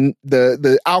 right, and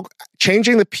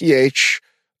changing the pH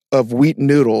of wheat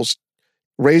noodles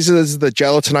raises the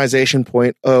gelatinization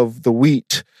point of the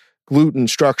wheat gluten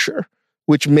structure,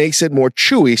 which makes it more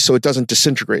chewy so it doesn't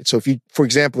disintegrate. So for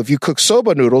example, if you cook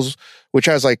soba noodles, which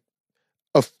has like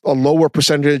a lower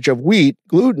percentage of wheat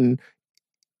gluten,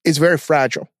 it's very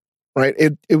fragile. Right,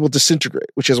 it will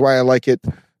disintegrate, which is why I like it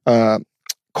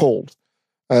cold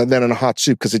than in a hot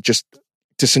soup, because it just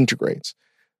disintegrates.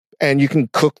 And you can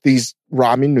cook these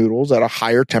ramen noodles at a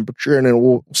higher temperature, and it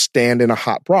will stand in a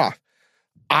hot broth.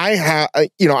 I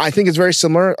think it's very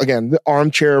similar. Again, the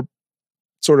armchair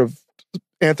sort of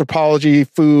anthropology,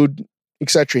 food,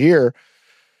 etc. here,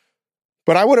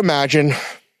 but I would imagine,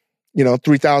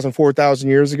 3,000, 4,000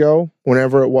 years ago,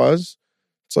 whenever it was,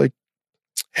 it's like,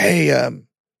 hey,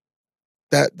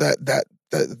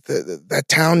 that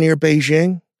town near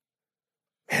Beijing,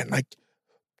 man, like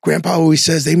Grandpa always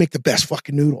says, they make the best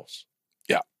fucking noodles.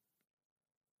 Yeah.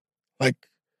 Like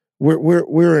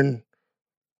we're in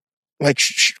like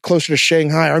closer to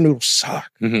Shanghai. Our noodles suck.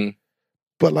 Mm-hmm.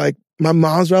 But like my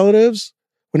mom's relatives,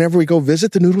 whenever we go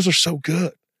visit, the noodles are so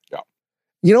good. Yeah.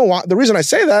 You know what? The reason I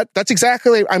say that's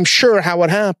exactly, I'm sure, how it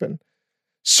happened.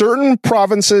 Certain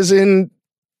provinces in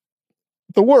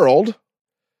the world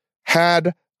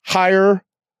had higher,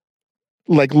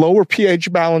 like lower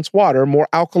pH balanced water, more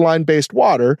alkaline based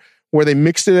water, where they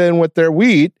mixed it in with their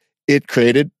wheat. It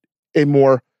created a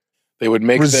more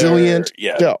resilient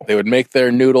dough. They would make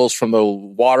their noodles from the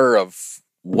water of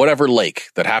whatever lake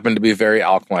that happened to be very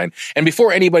alkaline. And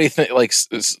before anybody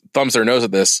thumbs their nose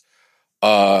at this,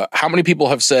 how many people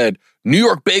have said New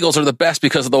York bagels are the best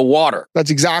because of the water?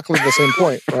 That's exactly the same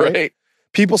point, right? Right.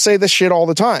 People say this shit all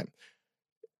the time.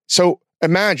 So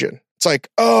imagine, it's like,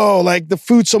 oh, like the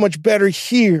food's so much better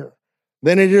here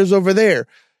than it is over there.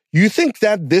 You think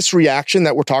that this reaction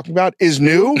that we're talking about is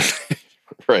new?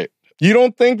 Right. You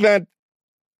don't think that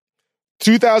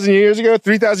 2,000 years ago,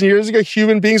 3,000 years ago,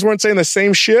 human beings weren't saying the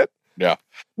same shit. Yeah.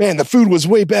 Man, the food was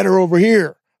way better over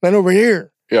here than over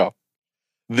here. Yeah.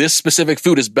 This specific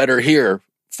food is better here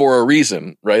for a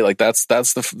reason, right? Like that's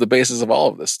the basis of all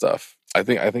of this stuff. I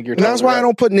think you're. And that's why I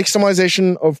don't put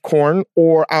nixtamalization of corn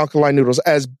or alkaline noodles,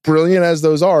 as brilliant as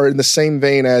those are, in the same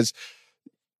vein as,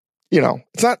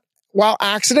 it's not, while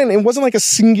accident, it wasn't like a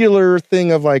singular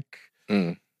thing of like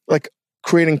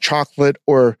creating chocolate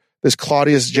or this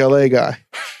Claudius Gelée guy.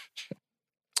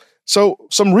 So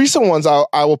some recent ones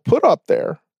I will put up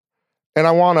there, and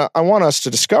I want us to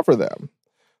discover them,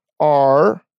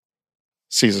 are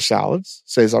Caesar salads.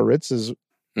 Caesar Ritz is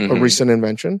a recent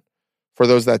invention. For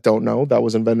those that don't know, that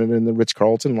was invented in the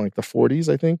Ritz-Carlton in like the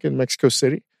 40s, I think, in Mexico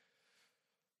City.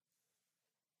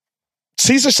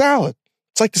 Caesar salad.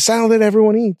 It's like the salad that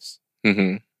everyone eats.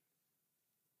 Mm-hmm.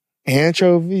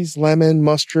 Anchovies, lemon,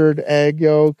 mustard, egg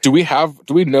yolk. Do we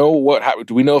know what happened?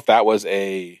 Do we know if that was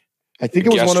I think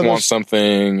it was one of those.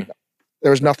 Something.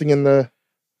 There was nothing in the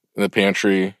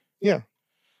pantry. Yeah.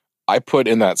 I put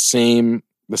in that same,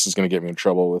 this is going to get me in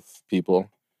trouble with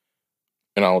people,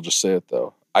 and I'll just say it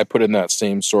though. I put in that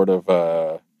same sort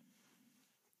of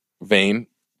vein,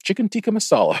 chicken tikka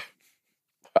masala.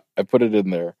 I put it in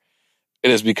there.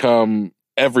 It has become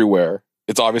everywhere.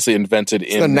 It's obviously invented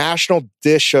in the national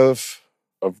dish of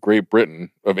Great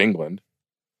Britain, of England.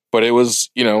 But it was,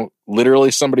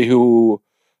 literally somebody who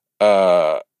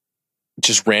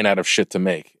just ran out of shit to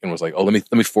make and was like, oh, let me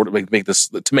make this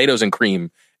the tomatoes and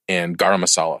cream and garam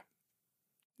masala.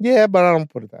 Yeah, but I don't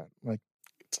put it that. Like,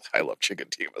 I love chicken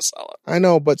tikka masala. I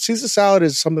know, but Caesar salad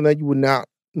is something that you would not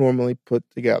normally put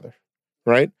together,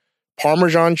 right?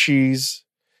 Parmesan cheese.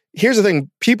 Here's the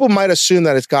thing. People might assume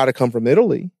that it's got to come from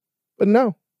Italy, but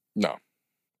no. No.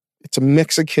 It's a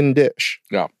Mexican dish.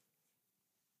 No.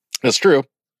 That's true.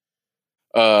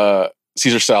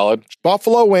 Caesar salad.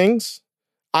 Buffalo wings,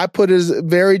 I put as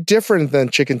very different than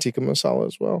chicken tikka masala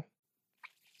as well.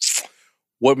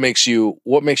 What makes you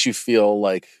feel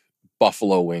like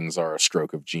buffalo wings are a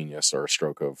stroke of genius or a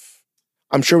stroke of...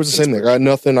 I'm sure it was the same thing. I got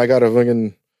nothing. I got a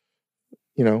fucking,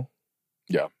 Yeah.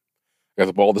 I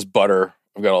got all this butter.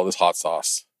 I've got all this hot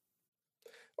sauce.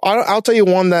 I'll tell you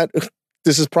one that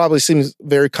this is probably seems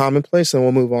very commonplace, and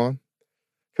we'll move on.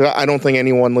 Because I don't think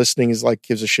anyone listening is like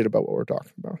gives a shit about what we're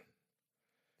talking about.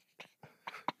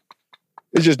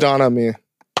 It just dawned on me.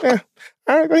 Yeah,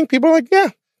 I think people are like, yeah,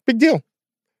 big deal.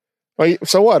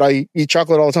 So what? I eat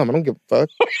chocolate all the time. I don't give a fuck.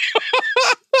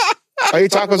 I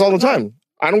eat tacos all the time.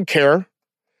 I don't care.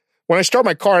 When I start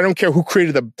my car, I don't care who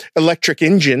created the electric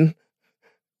engine.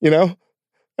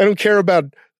 I don't care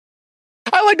about...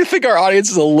 I like to think our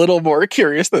audience is a little more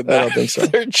curious than that. I don't think so.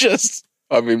 They're just...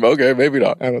 okay, maybe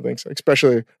not. I don't think so.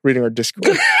 Especially reading our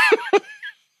Discord.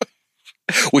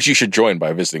 Which you should join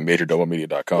by visiting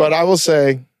majordomomedia.com. But I will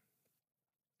say,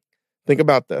 think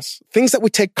about this. Things that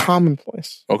we take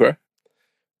commonplace. Okay.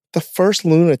 The first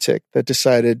lunatic that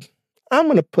decided, I'm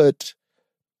going to put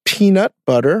peanut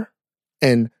butter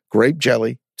and grape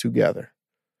jelly together.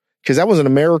 Because that was an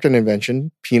American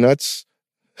invention. Peanuts.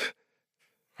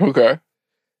 Okay.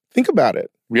 Think about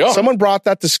it. Yeah. Someone brought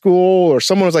that to school, or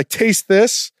someone was like, taste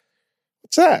this.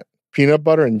 What's that? Peanut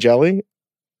butter and jelly?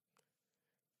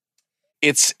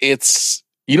 It's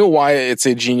you know why it's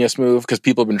a genius move? Because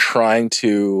people have been trying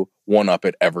to one-up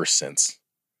it ever since.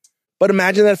 But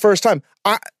imagine that first time.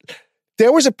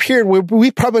 There was a period where we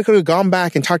probably could have gone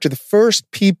back and talked to the first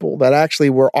people that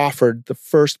actually were offered the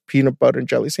first peanut butter and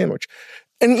jelly sandwich.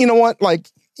 And you know what? Like,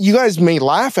 you guys may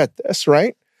laugh at this,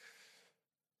 right?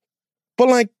 But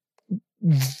like,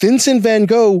 Vincent van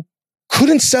Gogh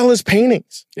couldn't sell his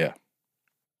paintings. Yeah.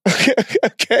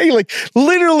 Okay. Like,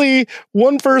 literally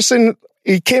one person,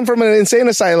 he came from an insane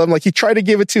asylum. Like, he tried to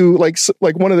give it to like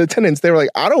one of the tenants. They were like,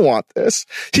 I don't want this.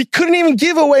 He couldn't even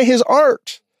give away his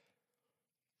art.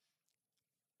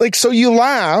 Like, so you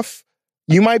laugh,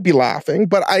 you might be laughing,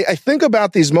 but I think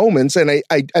about these moments, and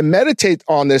I meditate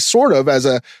on this sort of as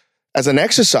an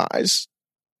exercise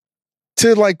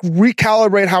to like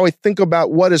recalibrate how I think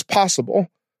about what is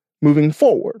possible moving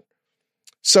forward.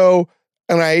 So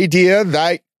an idea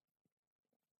that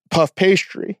puff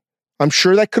pastry, I'm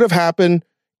sure that could have happened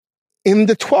in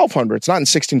the 1200s, not in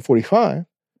 1645,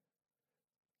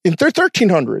 in the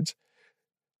 1300s,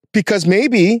 because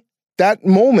maybe that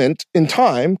moment in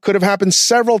time could have happened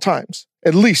several times,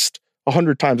 at least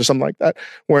 100 times or something like that,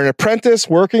 where an apprentice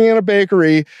working in a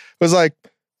bakery was like,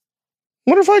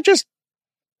 what if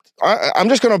I'm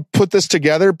just going to put this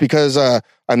together because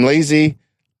I'm lazy,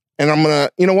 and I'm going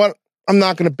to, you know what? I'm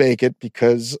not going to bake it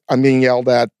because I'm being yelled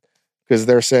at because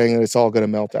they're saying that it's all going to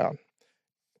melt down.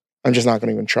 I'm just not going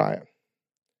to even try it.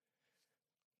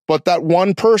 But that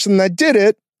one person that did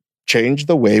it changed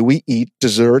the way we eat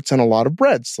desserts and a lot of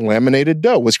breads. The laminated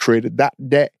dough was created that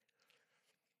day.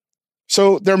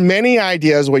 So there are many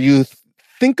ideas where you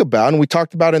think about, and we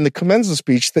talked about in the commencement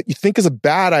speech, that you think is a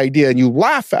bad idea and you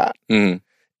laugh at. And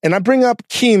I bring up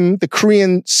kim, the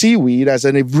Korean seaweed, as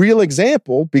a real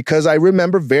example because I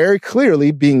remember very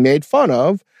clearly being made fun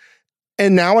of.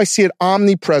 And now I see it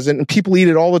omnipresent and people eat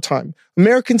it all the time.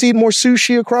 Americans eat more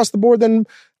sushi across the board than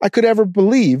I could ever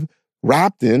believe,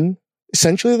 wrapped in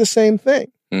essentially the same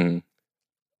thing.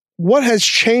 What has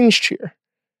changed here?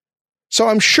 So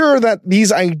I'm sure that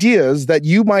these ideas that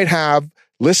you might have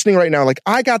listening right now, like,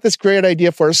 I got this great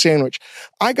idea for a sandwich.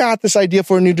 I got this idea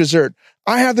for a new dessert.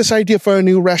 I have this idea for a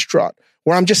new restaurant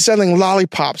where I'm just selling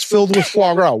lollipops filled with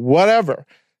foie gras, whatever.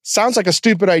 Sounds like a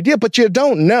stupid idea, but you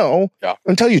don't know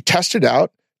until you test it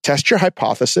out, test your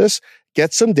hypothesis,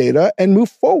 get some data, and move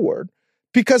forward.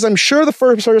 Because I'm sure the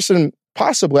first person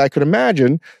possibly I could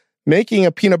imagine making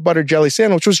a peanut butter jelly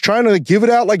sandwich was trying to give it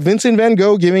out like Vincent van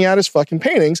Gogh giving out his fucking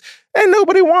paintings, and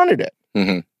nobody wanted it.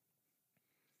 And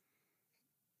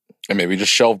maybe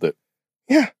just shelved it.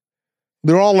 Yeah.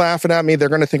 They're all laughing at me. They're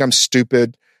going to think I'm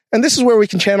stupid. And this is where we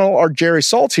can channel our Jerry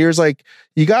Saltz here. Is like,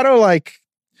 you got to like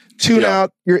tune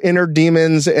out your inner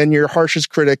demons and your harshest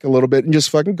critic a little bit and just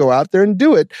fucking go out there and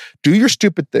do it. Do your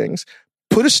stupid things.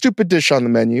 Put a stupid dish on the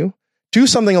menu. Do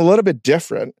something a little bit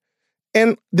different.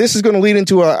 And this is going to lead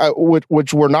into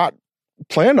which we're not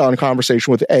planned on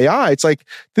conversation with AI. It's like,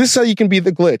 this is how you can be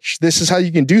the glitch. This is how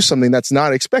you can do something that's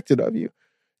not expected of you.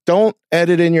 Don't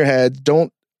edit in your head.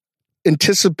 Don't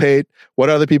anticipate what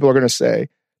other people are going to say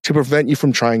to prevent you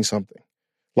from trying something.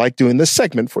 Like doing this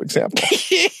segment, for example.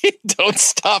 Don't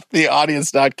stop the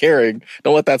audience not caring.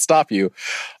 Don't let that stop you.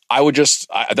 I would just,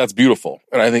 that's beautiful.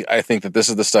 And I think that this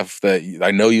is the stuff that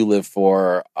I know you live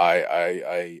for.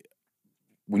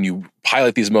 When you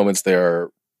highlight these moments, they're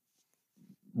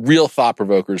real thought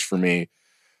provokers for me.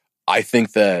 I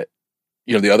think that,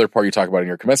 you know, the other part you talk about in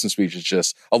your commencement speech is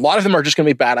just a lot of them are just going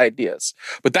to be bad ideas,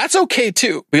 but that's okay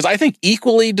too, because I think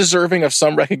equally deserving of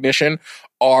some recognition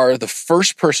are the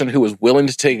first person who was willing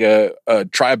to take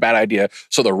try a bad idea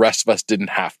so the rest of us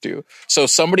didn't have to. So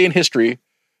somebody in history,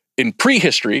 in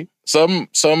prehistory, some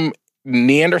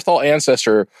Neanderthal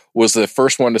ancestor was the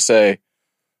first one to say,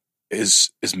 is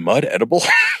mud edible?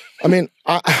 I mean,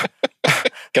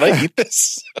 can I eat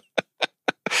this?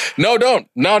 No, don't.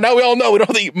 No, now we all know we don't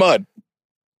have to eat mud.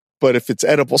 But if it's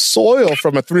edible soil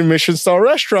from a 3 Michelin-star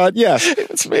restaurant, yes.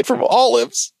 It's made from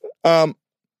olives. I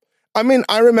mean,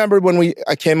 I remember when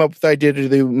I came up with the idea to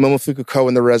do Momofuku Co.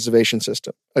 and the reservation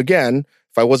system. Again,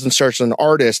 if I wasn't such an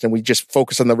artist and we just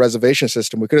focused on the reservation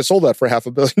system, we could have sold that for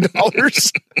 $500 million.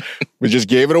 We just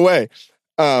gave it away.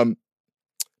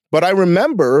 But I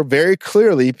remember very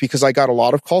clearly, because I got a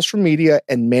lot of calls from media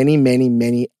and many, many,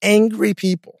 many angry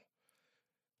people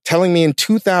telling me in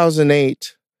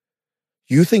 2008,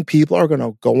 you think people are going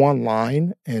to go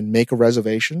online and make a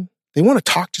reservation? They want to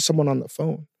talk to someone on the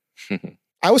phone.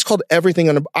 I was called everything.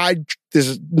 This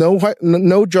is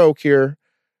no joke here.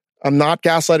 I'm not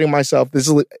gaslighting myself. This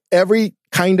is every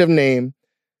kind of name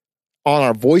on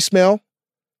our voicemail.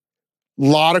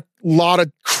 Lot of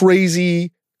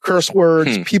crazy curse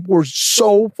words. People were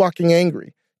so fucking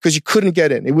angry because you couldn't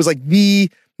get in. It was like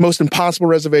the most impossible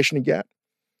reservation to get.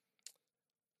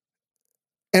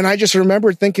 And I just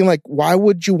remember thinking, like, why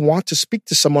would you want to speak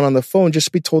to someone on the phone just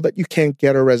to be told that you can't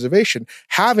get a reservation?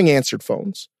 Having answered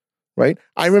phones, right?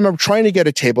 I remember trying to get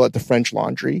a table at the French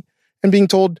Laundry and being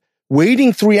told,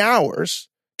 waiting 3 hours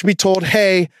to be told,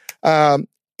 hey,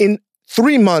 in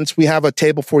 3 months, we have a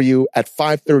table for you at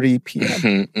 5:30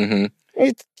 p.m.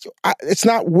 It's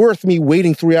not worth me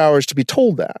waiting 3 hours to be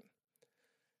told that.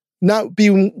 Not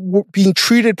being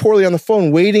treated poorly on the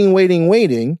phone,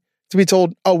 waiting to be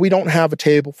told, oh, we don't have a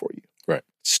table for you. Right.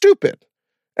 Stupid.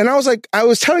 And I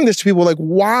was telling this to people, like,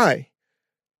 why?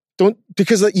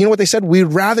 Because you know what they said? We'd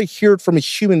rather hear it from a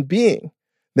human being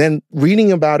than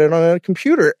reading about it on a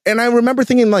computer. And I remember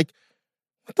thinking, like,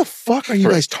 what the fuck are you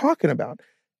guys talking about?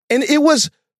 And it was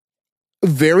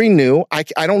very new. I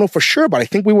don't know for sure, but I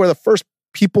think we were the first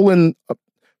people in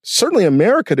certainly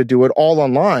America to do it all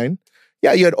online.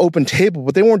 Yeah, you had open table,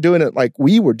 but they weren't doing it like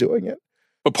we were doing it.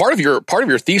 But part of your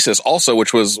thesis also,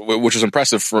 which was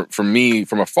impressive for me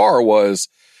from afar, was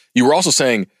you were also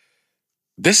saying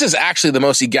this is actually the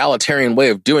most egalitarian way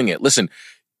of doing it. Listen,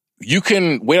 you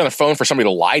can wait on the phone for somebody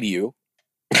to lie to you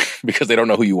because they don't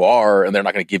know who you are and they're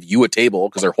not going to give you a table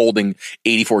because they're holding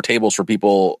 84 tables for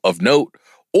people of note.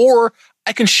 Or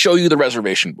I can show you the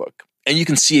reservation book and you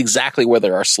can see exactly where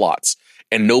there are slots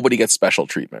and nobody gets special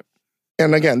treatment.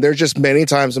 And again, there's just many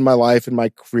times in my life, in my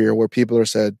career, where people have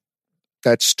said,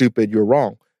 that's stupid, you're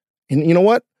wrong. And you know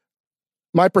what?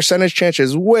 My percentage chance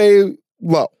is way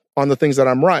low on the things that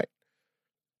I'm right.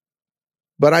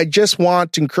 But I just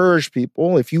want to encourage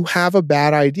people, if you have a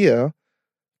bad idea,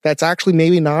 that's actually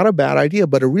maybe not a bad idea,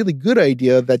 but a really good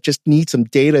idea that just needs some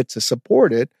data to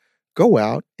support it, go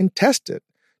out and test it.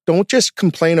 Don't just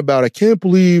complain about, I can't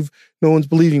believe no one's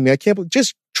believing me.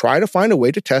 Just try to find a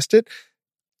way to test it,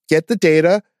 get the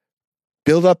data,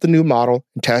 build up the new model,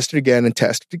 and test it again and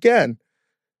test it again.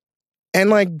 And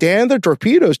like damn the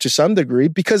torpedoes to some degree,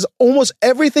 because almost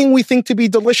everything we think to be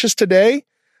delicious today,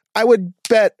 I would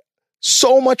bet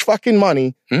so much fucking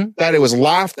money that it was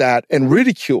laughed at and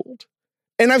ridiculed.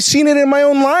 And I've seen it in my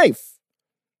own life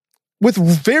with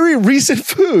very recent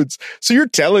foods. So you're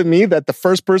telling me that the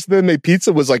first person that made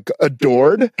pizza was like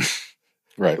adored?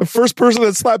 Right. The first person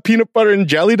that slapped peanut butter and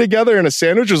jelly together in a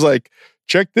sandwich was like,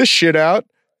 check this shit out.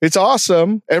 It's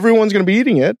awesome. Everyone's going to be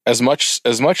eating it. As much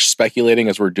speculating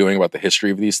as we're doing about the history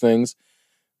of these things,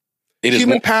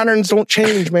 human patterns don't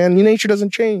change, man. Nature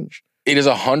doesn't change. It is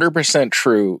 100%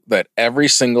 true that every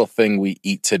single thing we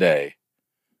eat today,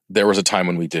 there was a time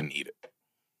when we didn't eat it.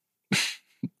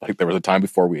 Like there was a time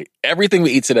before we ate everything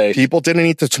we eat today. People didn't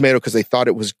eat the tomato because they thought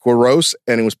it was gross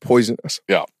and it was poisonous.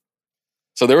 Yeah.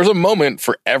 So there was a moment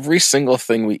for every single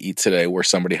thing we eat today where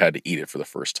somebody had to eat it for the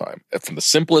first time, from the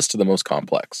simplest to the most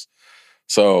complex.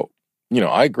 So,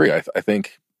 I agree. I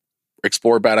think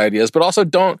explore bad ideas, but also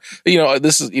don't,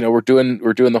 this is, we're doing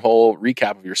the whole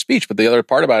recap of your speech, but the other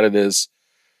part about it is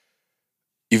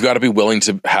you've got to be willing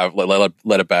to have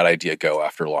let a bad idea go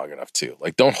after long enough too.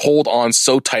 Like don't hold on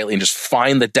so tightly and just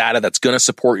find the data that's going to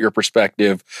support your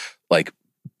perspective. Like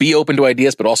be open to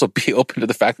ideas, but also be open to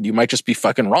the fact that you might just be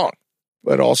fucking wrong.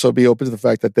 But also be open to the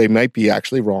fact that they might be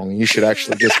actually wrong. You should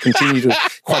actually just continue to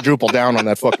quadruple down on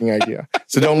that fucking idea.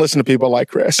 So don't listen to people like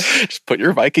Chris. Just put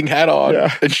your Viking hat on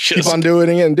and just keep on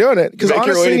doing it and doing it. Because make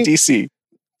honestly, your way to DC.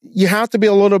 You have to be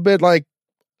a little bit like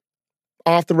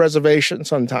off the reservation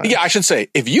sometimes. Yeah, I should say,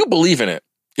 if you believe in it,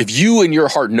 if you in your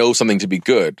heart know something to be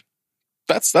good,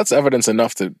 that's evidence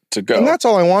enough to go. And that's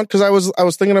all I want, because I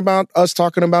was thinking about us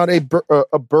talking about a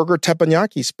burger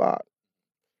teppanyaki spot.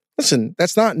 Listen,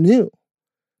 that's not new.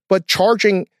 But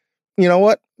charging, you know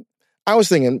what? I was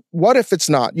thinking, what if it's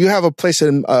not? You have a place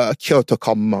in Kyoto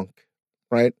called Monk,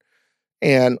 right?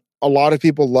 And a lot of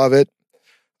people love it.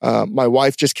 My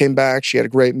wife just came back. She had a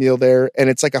great meal there. And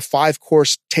it's like a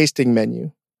 5-course tasting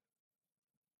menu.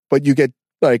 But you get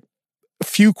like a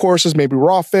few courses, maybe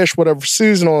raw fish, whatever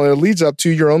seasonal, and it leads up to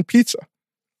your own pizza.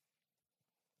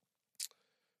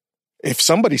 If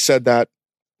somebody said that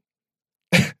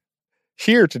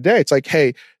here today, it's like,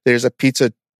 hey, there's a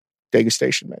pizza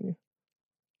degustation menu.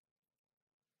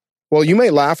 Well, you may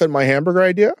laugh at my hamburger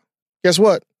idea. Guess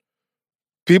what?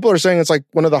 People are saying it's like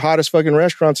one of the hottest fucking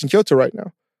restaurants in Kyoto right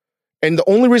now. And the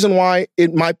only reason why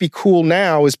it might be cool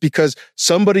now is because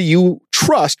somebody you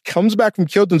trust comes back from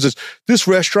Kyoto and says, this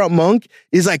restaurant Monk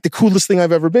is like the coolest thing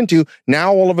I've ever been to.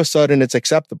 Now, all of a sudden, it's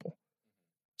acceptable.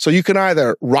 So you can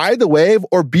either ride the wave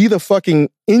or be the fucking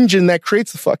engine that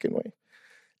creates the fucking wave.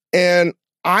 And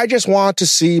I just want to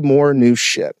see more new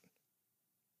shit.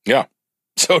 Yeah.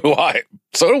 So do I.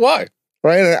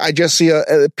 Right? And I just see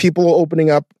people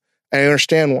opening up, and I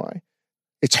understand why.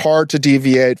 It's hard to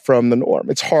deviate from the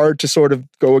norm. It's hard to sort of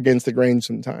go against the grain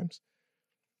sometimes.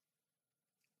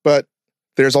 But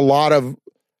there's a lot of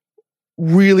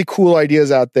really cool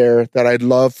ideas out there that I'd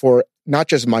love for not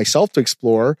just myself to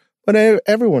explore, but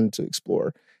everyone to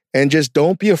explore. And just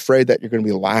don't be afraid that you're going to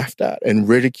be laughed at and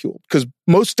ridiculed, because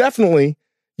most definitely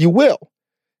you will.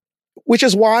 Which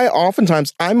is why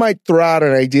oftentimes I might throw out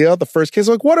an idea, the first case,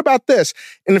 like, what about this?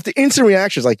 And if the instant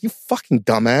reaction is like, you fucking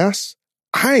dumbass,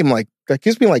 I'm like, that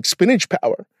gives me like spinach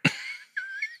power.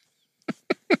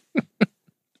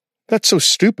 That's so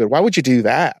stupid. Why would you do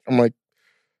that? I'm like,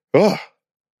 oh,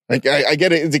 I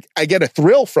get it. I get a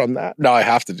thrill from that. No, I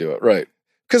have to do it. Right.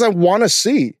 Because I want to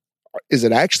see, is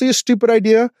it actually a stupid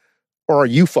idea, or are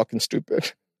you fucking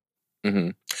stupid? Mm-hmm.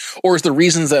 Or is the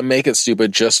reasons that make it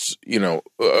stupid just,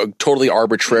 totally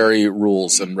arbitrary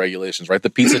rules and regulations, right? The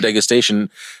pizza degustation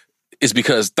is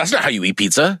because that's not how you eat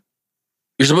pizza.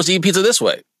 You're supposed to eat pizza this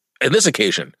way, in this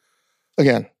occasion.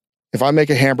 Again, if I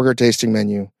make a hamburger tasting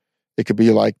menu, it could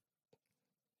be like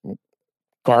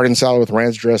garden salad with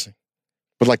ranch dressing,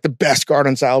 but like the best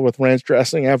garden salad with ranch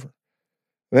dressing ever.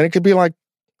 And then it could be like,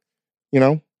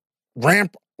 ramp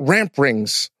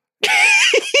rings.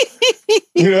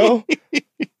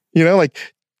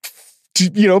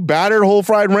 Battered whole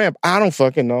fried ramp. I don't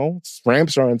fucking know.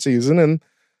 Ramps are on season. And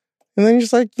then you're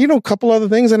just like, a couple other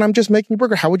things, and I'm just making your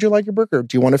burger. How would you like your burger?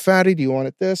 Do you want it fatty? Do you want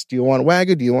it this? Do you want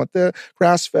Wagyu? Do you want the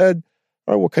grass-fed?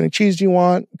 All right, what kind of cheese do you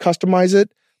want? Customize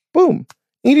it. Boom,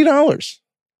 $80.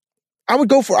 I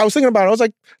was thinking about it. I was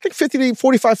like, I think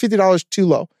 $50 too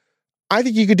low. I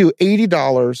think you could do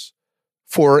 $80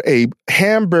 for a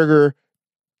hamburger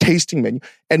tasting menu,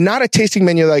 and not a tasting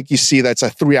menu like you see that's a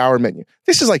 3-hour menu.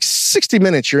 This is like 60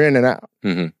 minutes. You're in and out.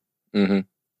 Mm-hmm. Mm-hmm.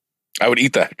 I would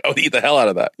eat that. I would eat the hell out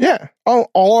of that. Yeah. All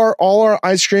our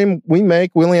ice cream we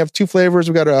make, we only have 2 flavors.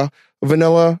 We got a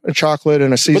vanilla, a chocolate,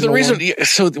 and a seasonal. But the reason, one.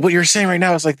 so what you're saying right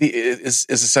now is like is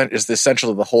the essential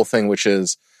of the whole thing, which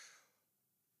is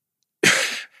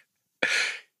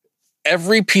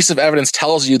every piece of evidence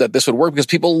tells you that this would work because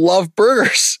people love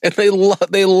burgers and they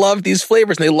love these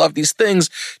flavors and they love these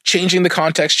things, changing the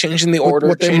context, changing the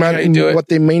order, changing how you do it. What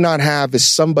they may not have is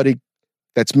somebody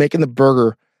that's making the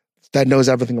burger that knows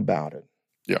everything about it.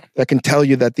 Yeah. That can tell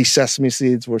you that these sesame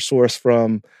seeds were sourced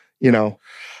from,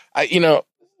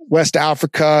 West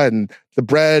Africa and the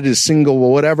bread is single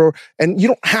or whatever. And you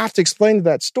don't have to explain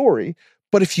that story,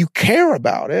 but if you care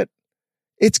about it,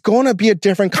 it's going to be a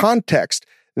different context.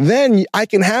 Then I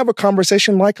can have a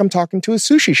conversation like I'm talking to a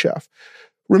sushi chef.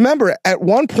 Remember, at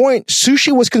one point,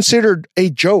 sushi was considered a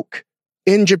joke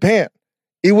in Japan.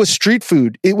 It was street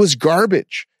food. It was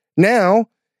garbage. Now,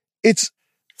 it's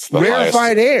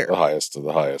rarefied air. The highest of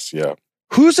the highest, yeah.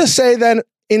 Who's to say that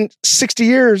in 60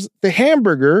 years, the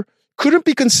hamburger couldn't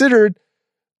be considered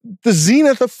the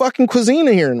zenith of fucking cuisine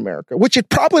here in America, which it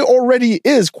probably already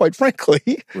is, quite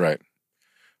frankly. Right.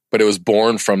 But it was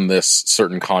born from this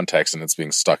certain context, and it's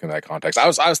being stuck in that context. I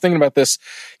was thinking about this.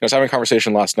 I was having a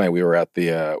conversation last night. We were at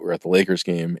the Lakers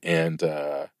game, and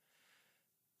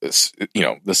this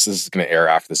is going to air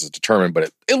after this is determined.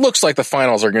 But it looks like the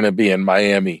finals are going to be in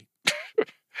Miami.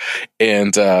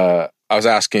 And I was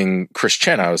asking Chris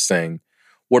Chen. I was saying,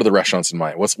 what are the restaurants in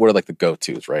Miami? What are like the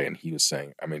go-tos, right? And he was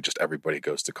saying, I mean, just everybody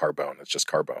goes to Carbone. It's just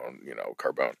Carbone,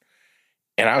 Carbone.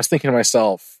 And I was thinking to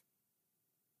myself,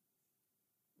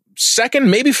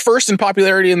 second, maybe first in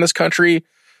popularity in this country,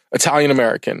 Italian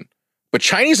American, but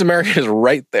Chinese American is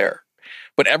right there.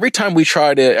 But every time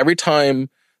the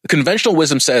conventional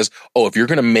wisdom says, oh, if you're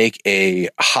going to make a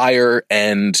higher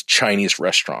end Chinese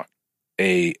restaurant,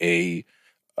 the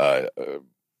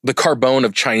Carbone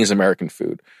of Chinese American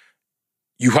food,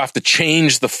 you have to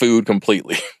change the food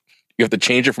completely. You have to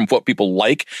change it from what people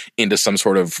like into some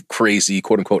sort of crazy,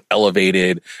 quote unquote,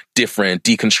 elevated, different,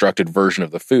 deconstructed version of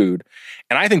the food.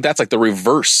 And I think that's like the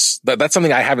reverse. That's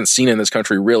something I haven't seen in this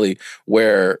country really,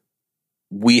 where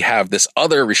we have this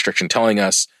other restriction telling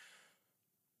us,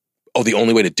 oh, the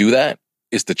only way to do that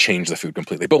is to change the food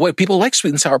completely. But wait, people like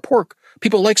sweet and sour pork.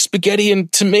 People like spaghetti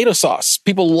and tomato sauce.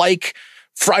 People like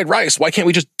fried rice. Why can't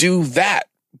we just do that,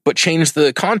 but change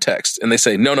the context? And they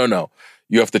say, no,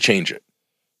 you have to change it.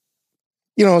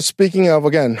 Speaking of,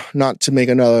 again, not to make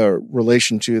another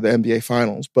relation to the NBA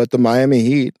finals, but the Miami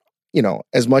Heat,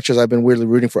 as much as I've been weirdly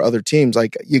rooting for other teams,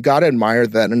 like you got to admire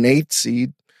that an 8th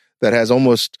seed that has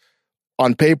almost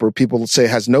on paper, people say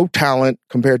has no talent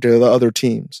compared to the other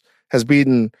teams, has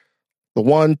beaten the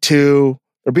 1, 2,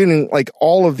 they're beating like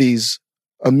all of these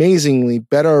amazingly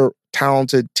better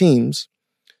talented teams.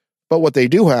 But what they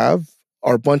do have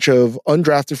are a bunch of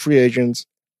undrafted free agents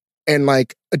and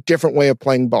like a different way of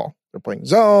playing ball. They're playing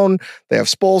zone. They have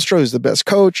Spoelstra, who's the best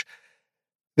coach.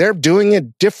 They're doing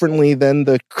it differently than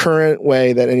the current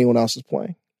way that anyone else is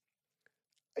playing.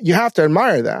 You have to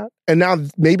admire that. And now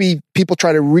maybe people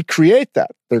try to recreate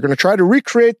that. They're going to try to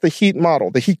recreate the Heat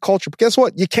model, the Heat culture. But guess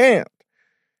what? You can't,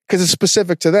 because it's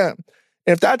specific to them.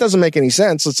 And if that doesn't make any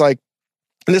sense, it's like,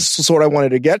 and this is what I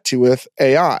wanted to get to with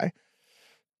AI.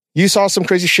 You saw some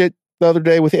crazy shit the other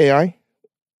day with AI.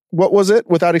 What was it,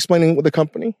 without explaining the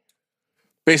company?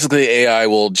 Basically, AI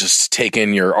will just take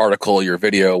in your article, your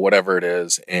video, whatever it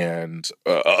is, and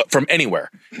from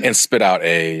anywhere, and spit out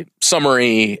a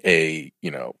summary,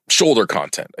 shoulder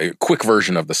content, a quick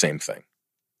version of the same thing.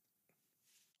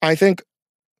 I think,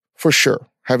 for sure,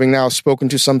 having now spoken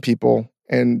to some people,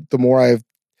 and the more I've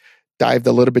dived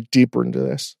a little bit deeper into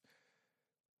this,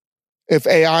 if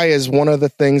AI is one of the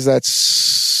things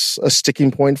that's a sticking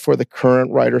point for the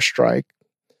current writer strike,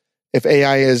 if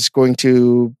AI is going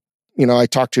to, I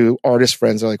talk to artist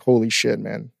friends, they're like, holy shit,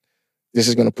 man, this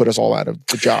is going to put us all out of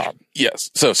the job. Yes.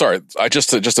 So sorry,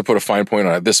 just to put a fine point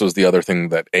on it, this was the other thing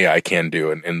that AI can do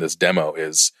in this demo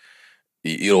is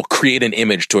it'll create an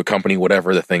image to accompany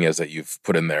whatever the thing is that you've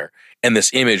put in there. And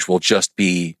this image will just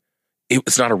be,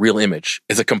 it's not a real image.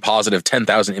 It's a composite of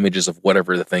 10,000 images of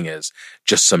whatever the thing is,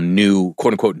 just some new,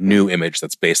 quote unquote, new image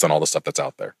that's based on all the stuff that's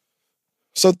out there.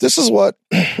 So this is what,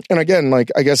 and again,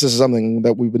 like, I guess this is something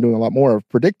that we've been doing a lot more of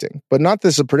predicting, but not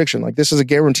this is a prediction. Like, this is a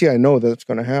guarantee I know that it's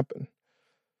going to happen.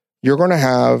 You're going to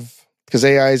have because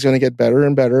AI is going to get better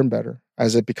and better and better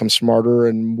as it becomes smarter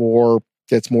and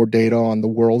gets more data on the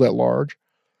world at large.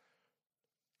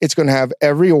 It's going to have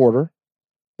every order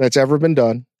that's ever been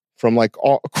done from like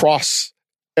all across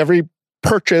every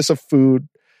purchase of food,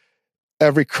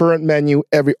 every current menu,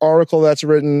 every article that's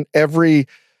written, every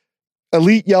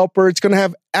elite Yelper. It's going to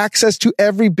have access to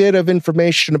every bit of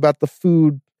information about the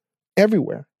food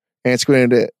everywhere. And it's going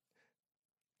to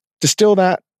distill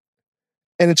that.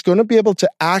 And it's going to be able to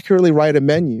accurately write a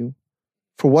menu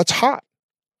for what's hot,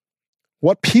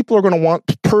 what people are going to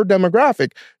want per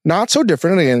demographic. Not so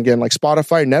different. And again, like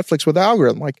Spotify, Netflix with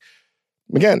algorithm. Like,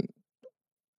 again,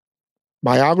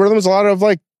 my algorithm is a lot of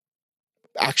like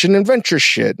action adventure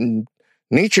shit and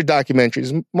nature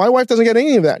documentaries. My wife doesn't get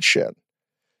any of that shit.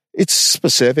 It's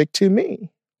specific to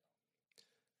me.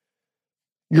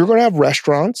 You're going to have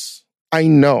restaurants. I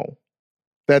know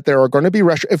that there are going to be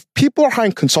restaurants. If people are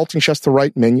hiring consulting chefs to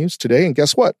write menus today, and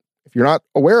guess what? If you're not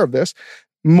aware of this,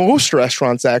 most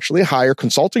restaurants actually hire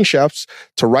consulting chefs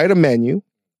to write a menu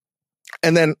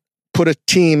and then put a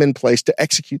team in place to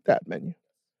execute that menu.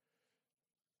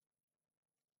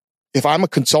 If I'm a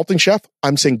consulting chef,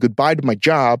 I'm saying goodbye to my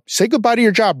job. Say goodbye to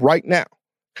your job right now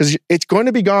because it's going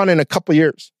to be gone in a couple of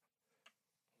years.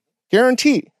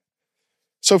 Guarantee.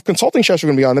 So if consulting chefs are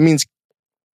going to be on, that means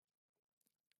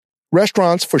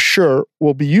restaurants for sure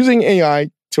will be using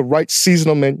AI to write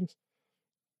seasonal menus.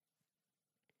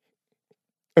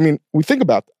 I mean, we think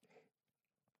about that.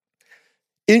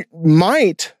 It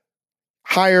might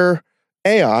hire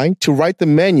AI to write the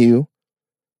menu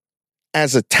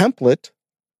as a template,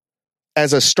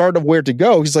 as a start of where to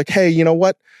go. He's like, hey, you know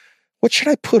what? What should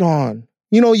I put on?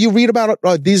 You know, you read about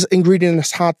these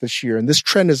ingredients hot this year and this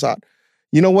trend is hot.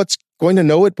 You know what's going to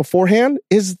know it beforehand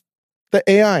is the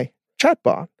AI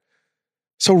chatbot.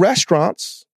 So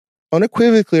restaurants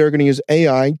unequivocally are going to use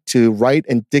AI to write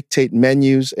and dictate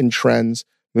menus and trends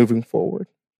moving forward.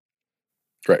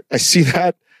 Right. I see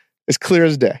that as clear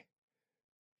as day.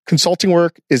 Consulting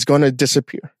work is going to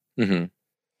disappear. Mm-hmm.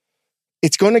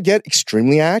 It's going to get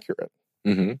extremely accurate.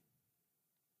 Mm-hmm.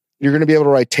 You're going to be able to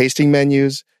write tasting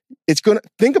menus. It's going to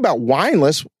think about wine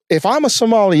lists. If I'm a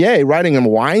sommelier writing a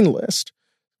wine list,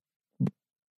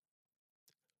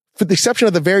 for the exception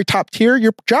of the very top tier,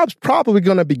 your job's probably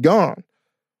going to be gone.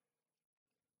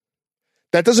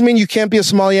 That doesn't mean you can't be a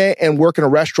sommelier and work in a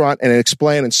restaurant and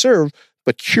explain and serve,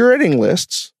 but curating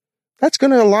lists, that's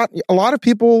going to a lot of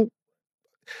people.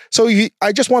 So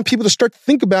I just want people to start to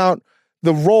think about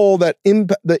the role that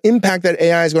the impact that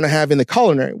AI is going to have in the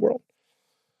culinary world.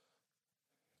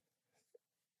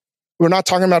 We're not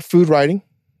talking about food writing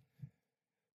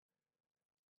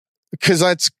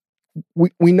because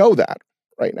we know that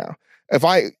right now.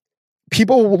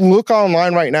 People look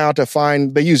online right now to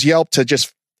find, they use Yelp to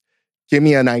just give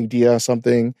me an idea,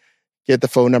 something, get the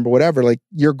phone number, whatever. Like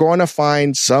you're going to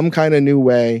find some kind of new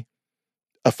way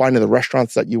of finding the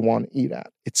restaurants that you want to eat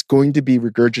at. It's going to be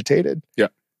regurgitated. Yeah.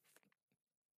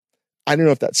 I don't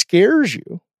know if that scares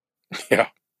you. Yeah.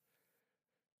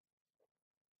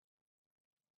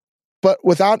 But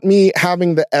without me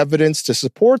having the evidence to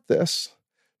support this,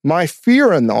 my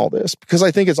fear in all this, because I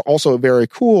think it's also very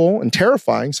cool and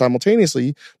terrifying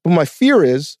simultaneously, but my fear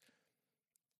is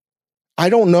I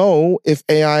don't know if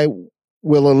AI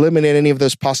will eliminate any of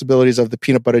those possibilities of the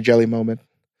peanut butter jelly moment,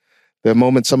 the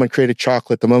moment someone created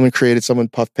chocolate, the moment created someone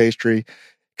puff pastry.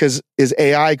 Because is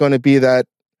AI going to be that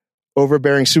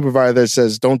overbearing supervisor that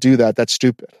says, don't do that, that's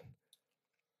stupid?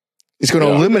 It's going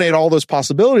to eliminate all those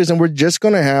possibilities and we're just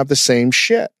going to have the same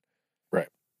shit. Right.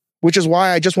 Which is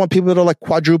why I just want people to like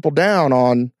quadruple down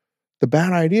on the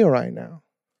bad idea right now.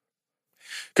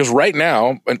 Because right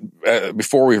now,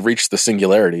 before we've reached the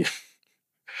singularity,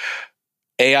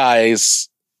 AI is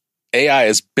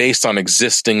based on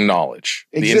existing knowledge.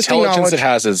 The intelligence it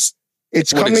has is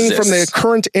it's coming from the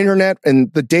current internet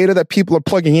and the data that people are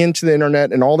plugging into the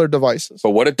internet and all their devices.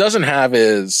 But what it doesn't have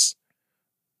is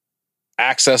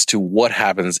access to what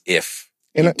happens if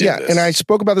you did this. And I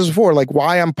spoke about this before, like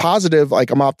why I'm positive,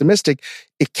 like I'm optimistic.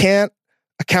 It can't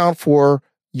account for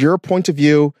your point of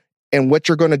view and what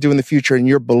you're going to do in the future and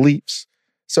your beliefs.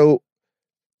 So,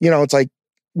 it's like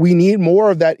we need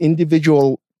more of that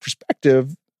individual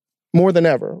perspective more than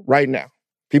ever right now.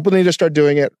 People need to start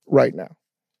doing it right now.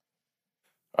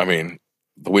 I mean,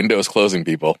 the window is closing,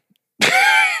 people.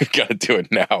 You got to do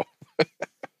it now.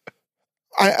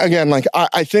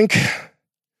 I think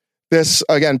this,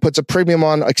 again, puts a premium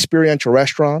on experiential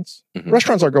restaurants. Mm-hmm.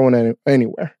 Restaurants aren't going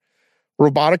anywhere.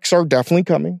 Robotics are definitely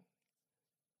coming.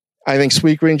 I think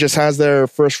Sweetgreen just has their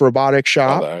first robotic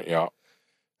shop. Yeah.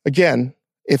 Again,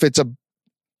 if it's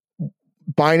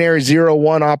binary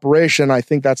 0-1 operation, I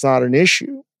think that's not an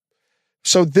issue.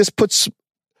 So this puts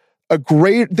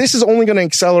this is only going to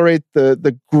accelerate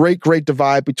the great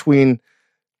divide between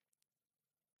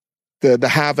the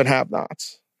have and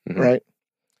have-nots, right?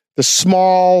 The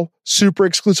small, super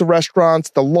exclusive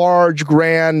restaurants, the large,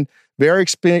 grand, very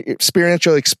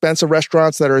experiential, expensive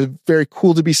restaurants that are very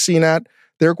cool to be seen at,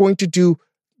 they're going to do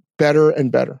better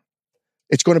and better.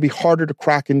 It's going to be harder to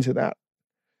crack into that.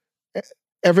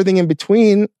 Everything in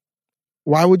between,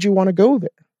 why would you want to go there?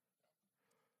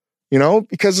 You know,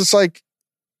 because it's like,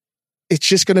 it's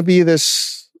just going to be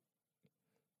this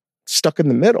stuck in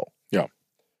the middle. Yeah.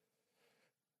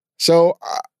 So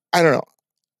I don't know.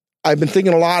 I've been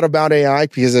thinking a lot about AI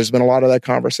because there's been a lot of that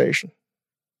conversation.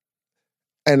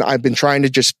 And I've been trying to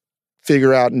just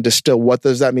figure out and distill what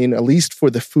does that mean, at least for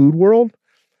the food world.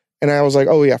 And I was like,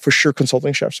 oh yeah, for sure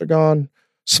consulting chefs are gone.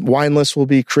 Some wine lists will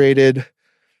be created.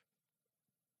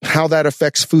 How that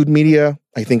affects food media,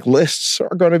 I think lists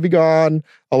are going to be gone.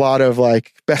 A lot of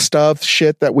like best of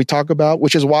shit that we talk about,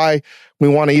 which is why we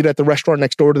want to eat at the restaurant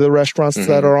next door to the restaurants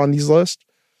that are on these lists.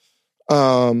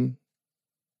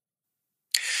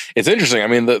 It's interesting. I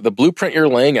mean, the blueprint you're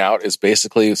laying out is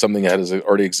basically something that has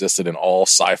already existed in all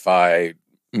sci-fi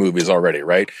movies already,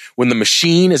 right? When the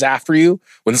machine is after you,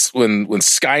 when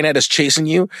Skynet is chasing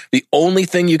you, the only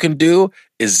thing you can do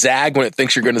is zag when it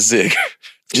thinks you're going to zig.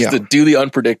 Just to do the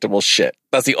unpredictable shit.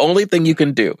 That's the only thing you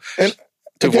can do. And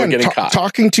to avoid getting caught.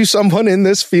 Talking to someone in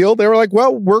this field, they were like,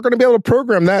 well, we're going to be able to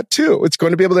program that too. It's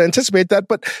going to be able to anticipate that.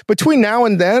 But between now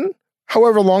and then,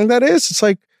 however long that is, it's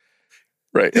like,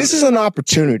 right. This is an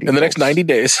opportunity. In the next 90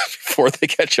 days before they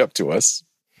catch up to us.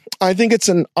 I think it's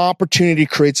an opportunity to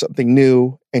create something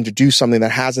new and to do something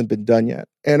that hasn't been done yet.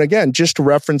 And again, just to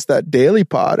reference that Daily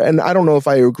Pod, and I don't know if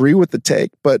I agree with the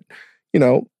take, but you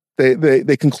know,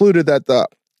 they concluded that the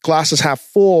glass is half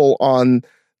full on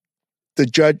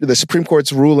the Supreme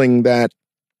Court's ruling that,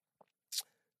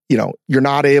 you know, you're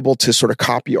not able to sort of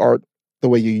copy art the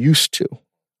way you used to.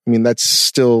 I mean, that's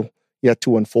still yet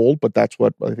to unfold, but that's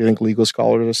what I think legal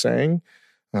scholars are saying.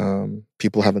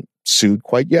 People haven't sued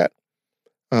quite yet.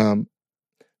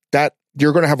 That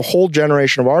you're going to have a whole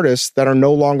generation of artists that are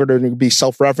no longer going to be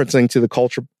self-referencing to the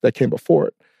culture that came before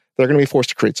it. They're going to be forced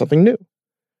to create something new.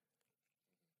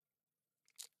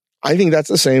 I think that's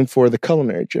the same for the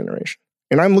culinary generation.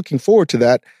 And I'm looking forward to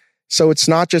that. So it's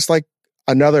not just like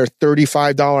another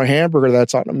 $35 hamburger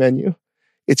that's on a menu.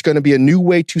 It's going to be a new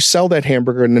way to sell that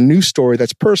hamburger and a new story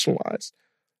that's personalized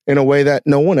in a way that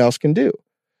no one else can do.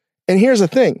 And here's the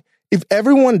thing. If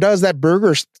everyone does that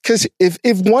burger, because if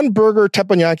one burger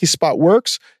teppanyaki spot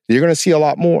works, you're going to see a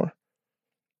lot more.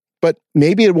 But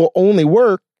maybe it will only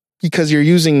work because you're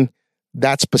using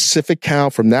that specific cow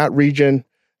from that region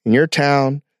in your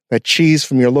town, that cheese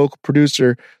from your local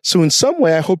producer. So in some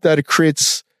way, I hope that it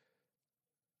creates,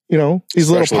 you know, these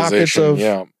little pockets of...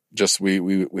 Yeah, just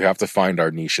we have to find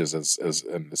our niches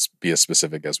and be as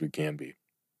specific as we can be.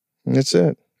 That's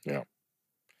it. Yeah.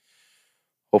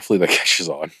 Hopefully that catches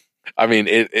on. I mean,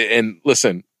 and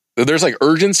listen, there's like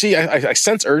urgency. I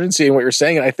sense urgency in what you're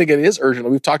saying, and I think it is urgent.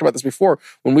 We've talked about this before.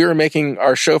 When we were making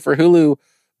our show for Hulu,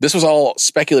 this was all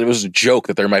speculative. It was a joke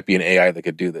that there might be an AI that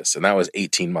could do this. And that was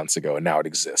 18 months ago. And now it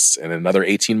exists. And in another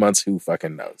 18 months, who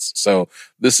fucking knows? So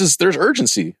there's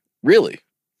urgency, really.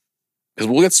 Because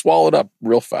we'll get swallowed up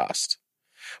real fast.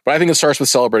 But I think it starts with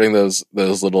celebrating those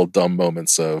little dumb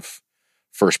moments of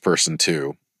first person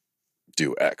to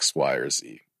do X, Y, or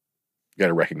Z. You got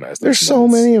to recognize those There's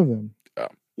moments. so many of them. Yeah.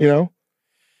 You know?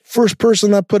 First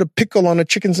person that put a pickle on a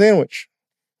chicken sandwich.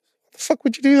 What the fuck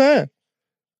would you do that?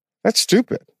 That's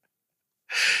stupid.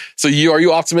 So are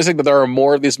you optimistic that there are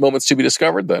more of these moments to be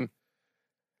discovered then?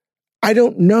 I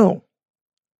don't know.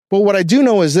 But what I do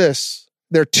know is this.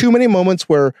 There are too many moments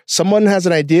where someone has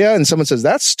an idea and someone says,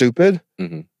 that's stupid.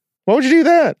 Mm-hmm. Why would you do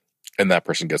that? And that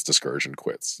person gets discouraged and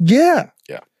quits. Yeah.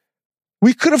 Yeah.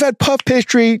 We could have had puff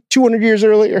pastry 200 years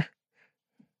earlier.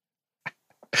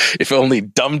 If only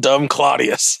dumb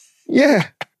Claudius. Yeah.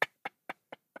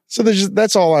 So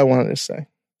that's all I wanted to say.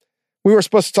 We were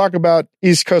supposed to talk about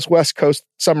East Coast, West Coast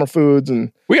summer foods,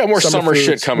 and we got more summer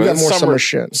shit coming. We got more summer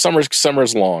shit.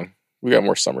 Summer's long. We got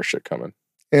more summer shit coming.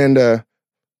 And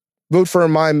vote for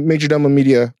my Major Domo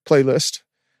Media playlist.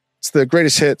 It's the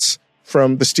greatest hits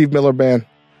from the Steve Miller Band.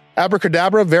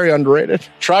 Abracadabra, very underrated.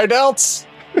 Tri-Delts,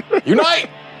 unite!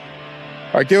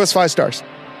 All right, give us 5 stars.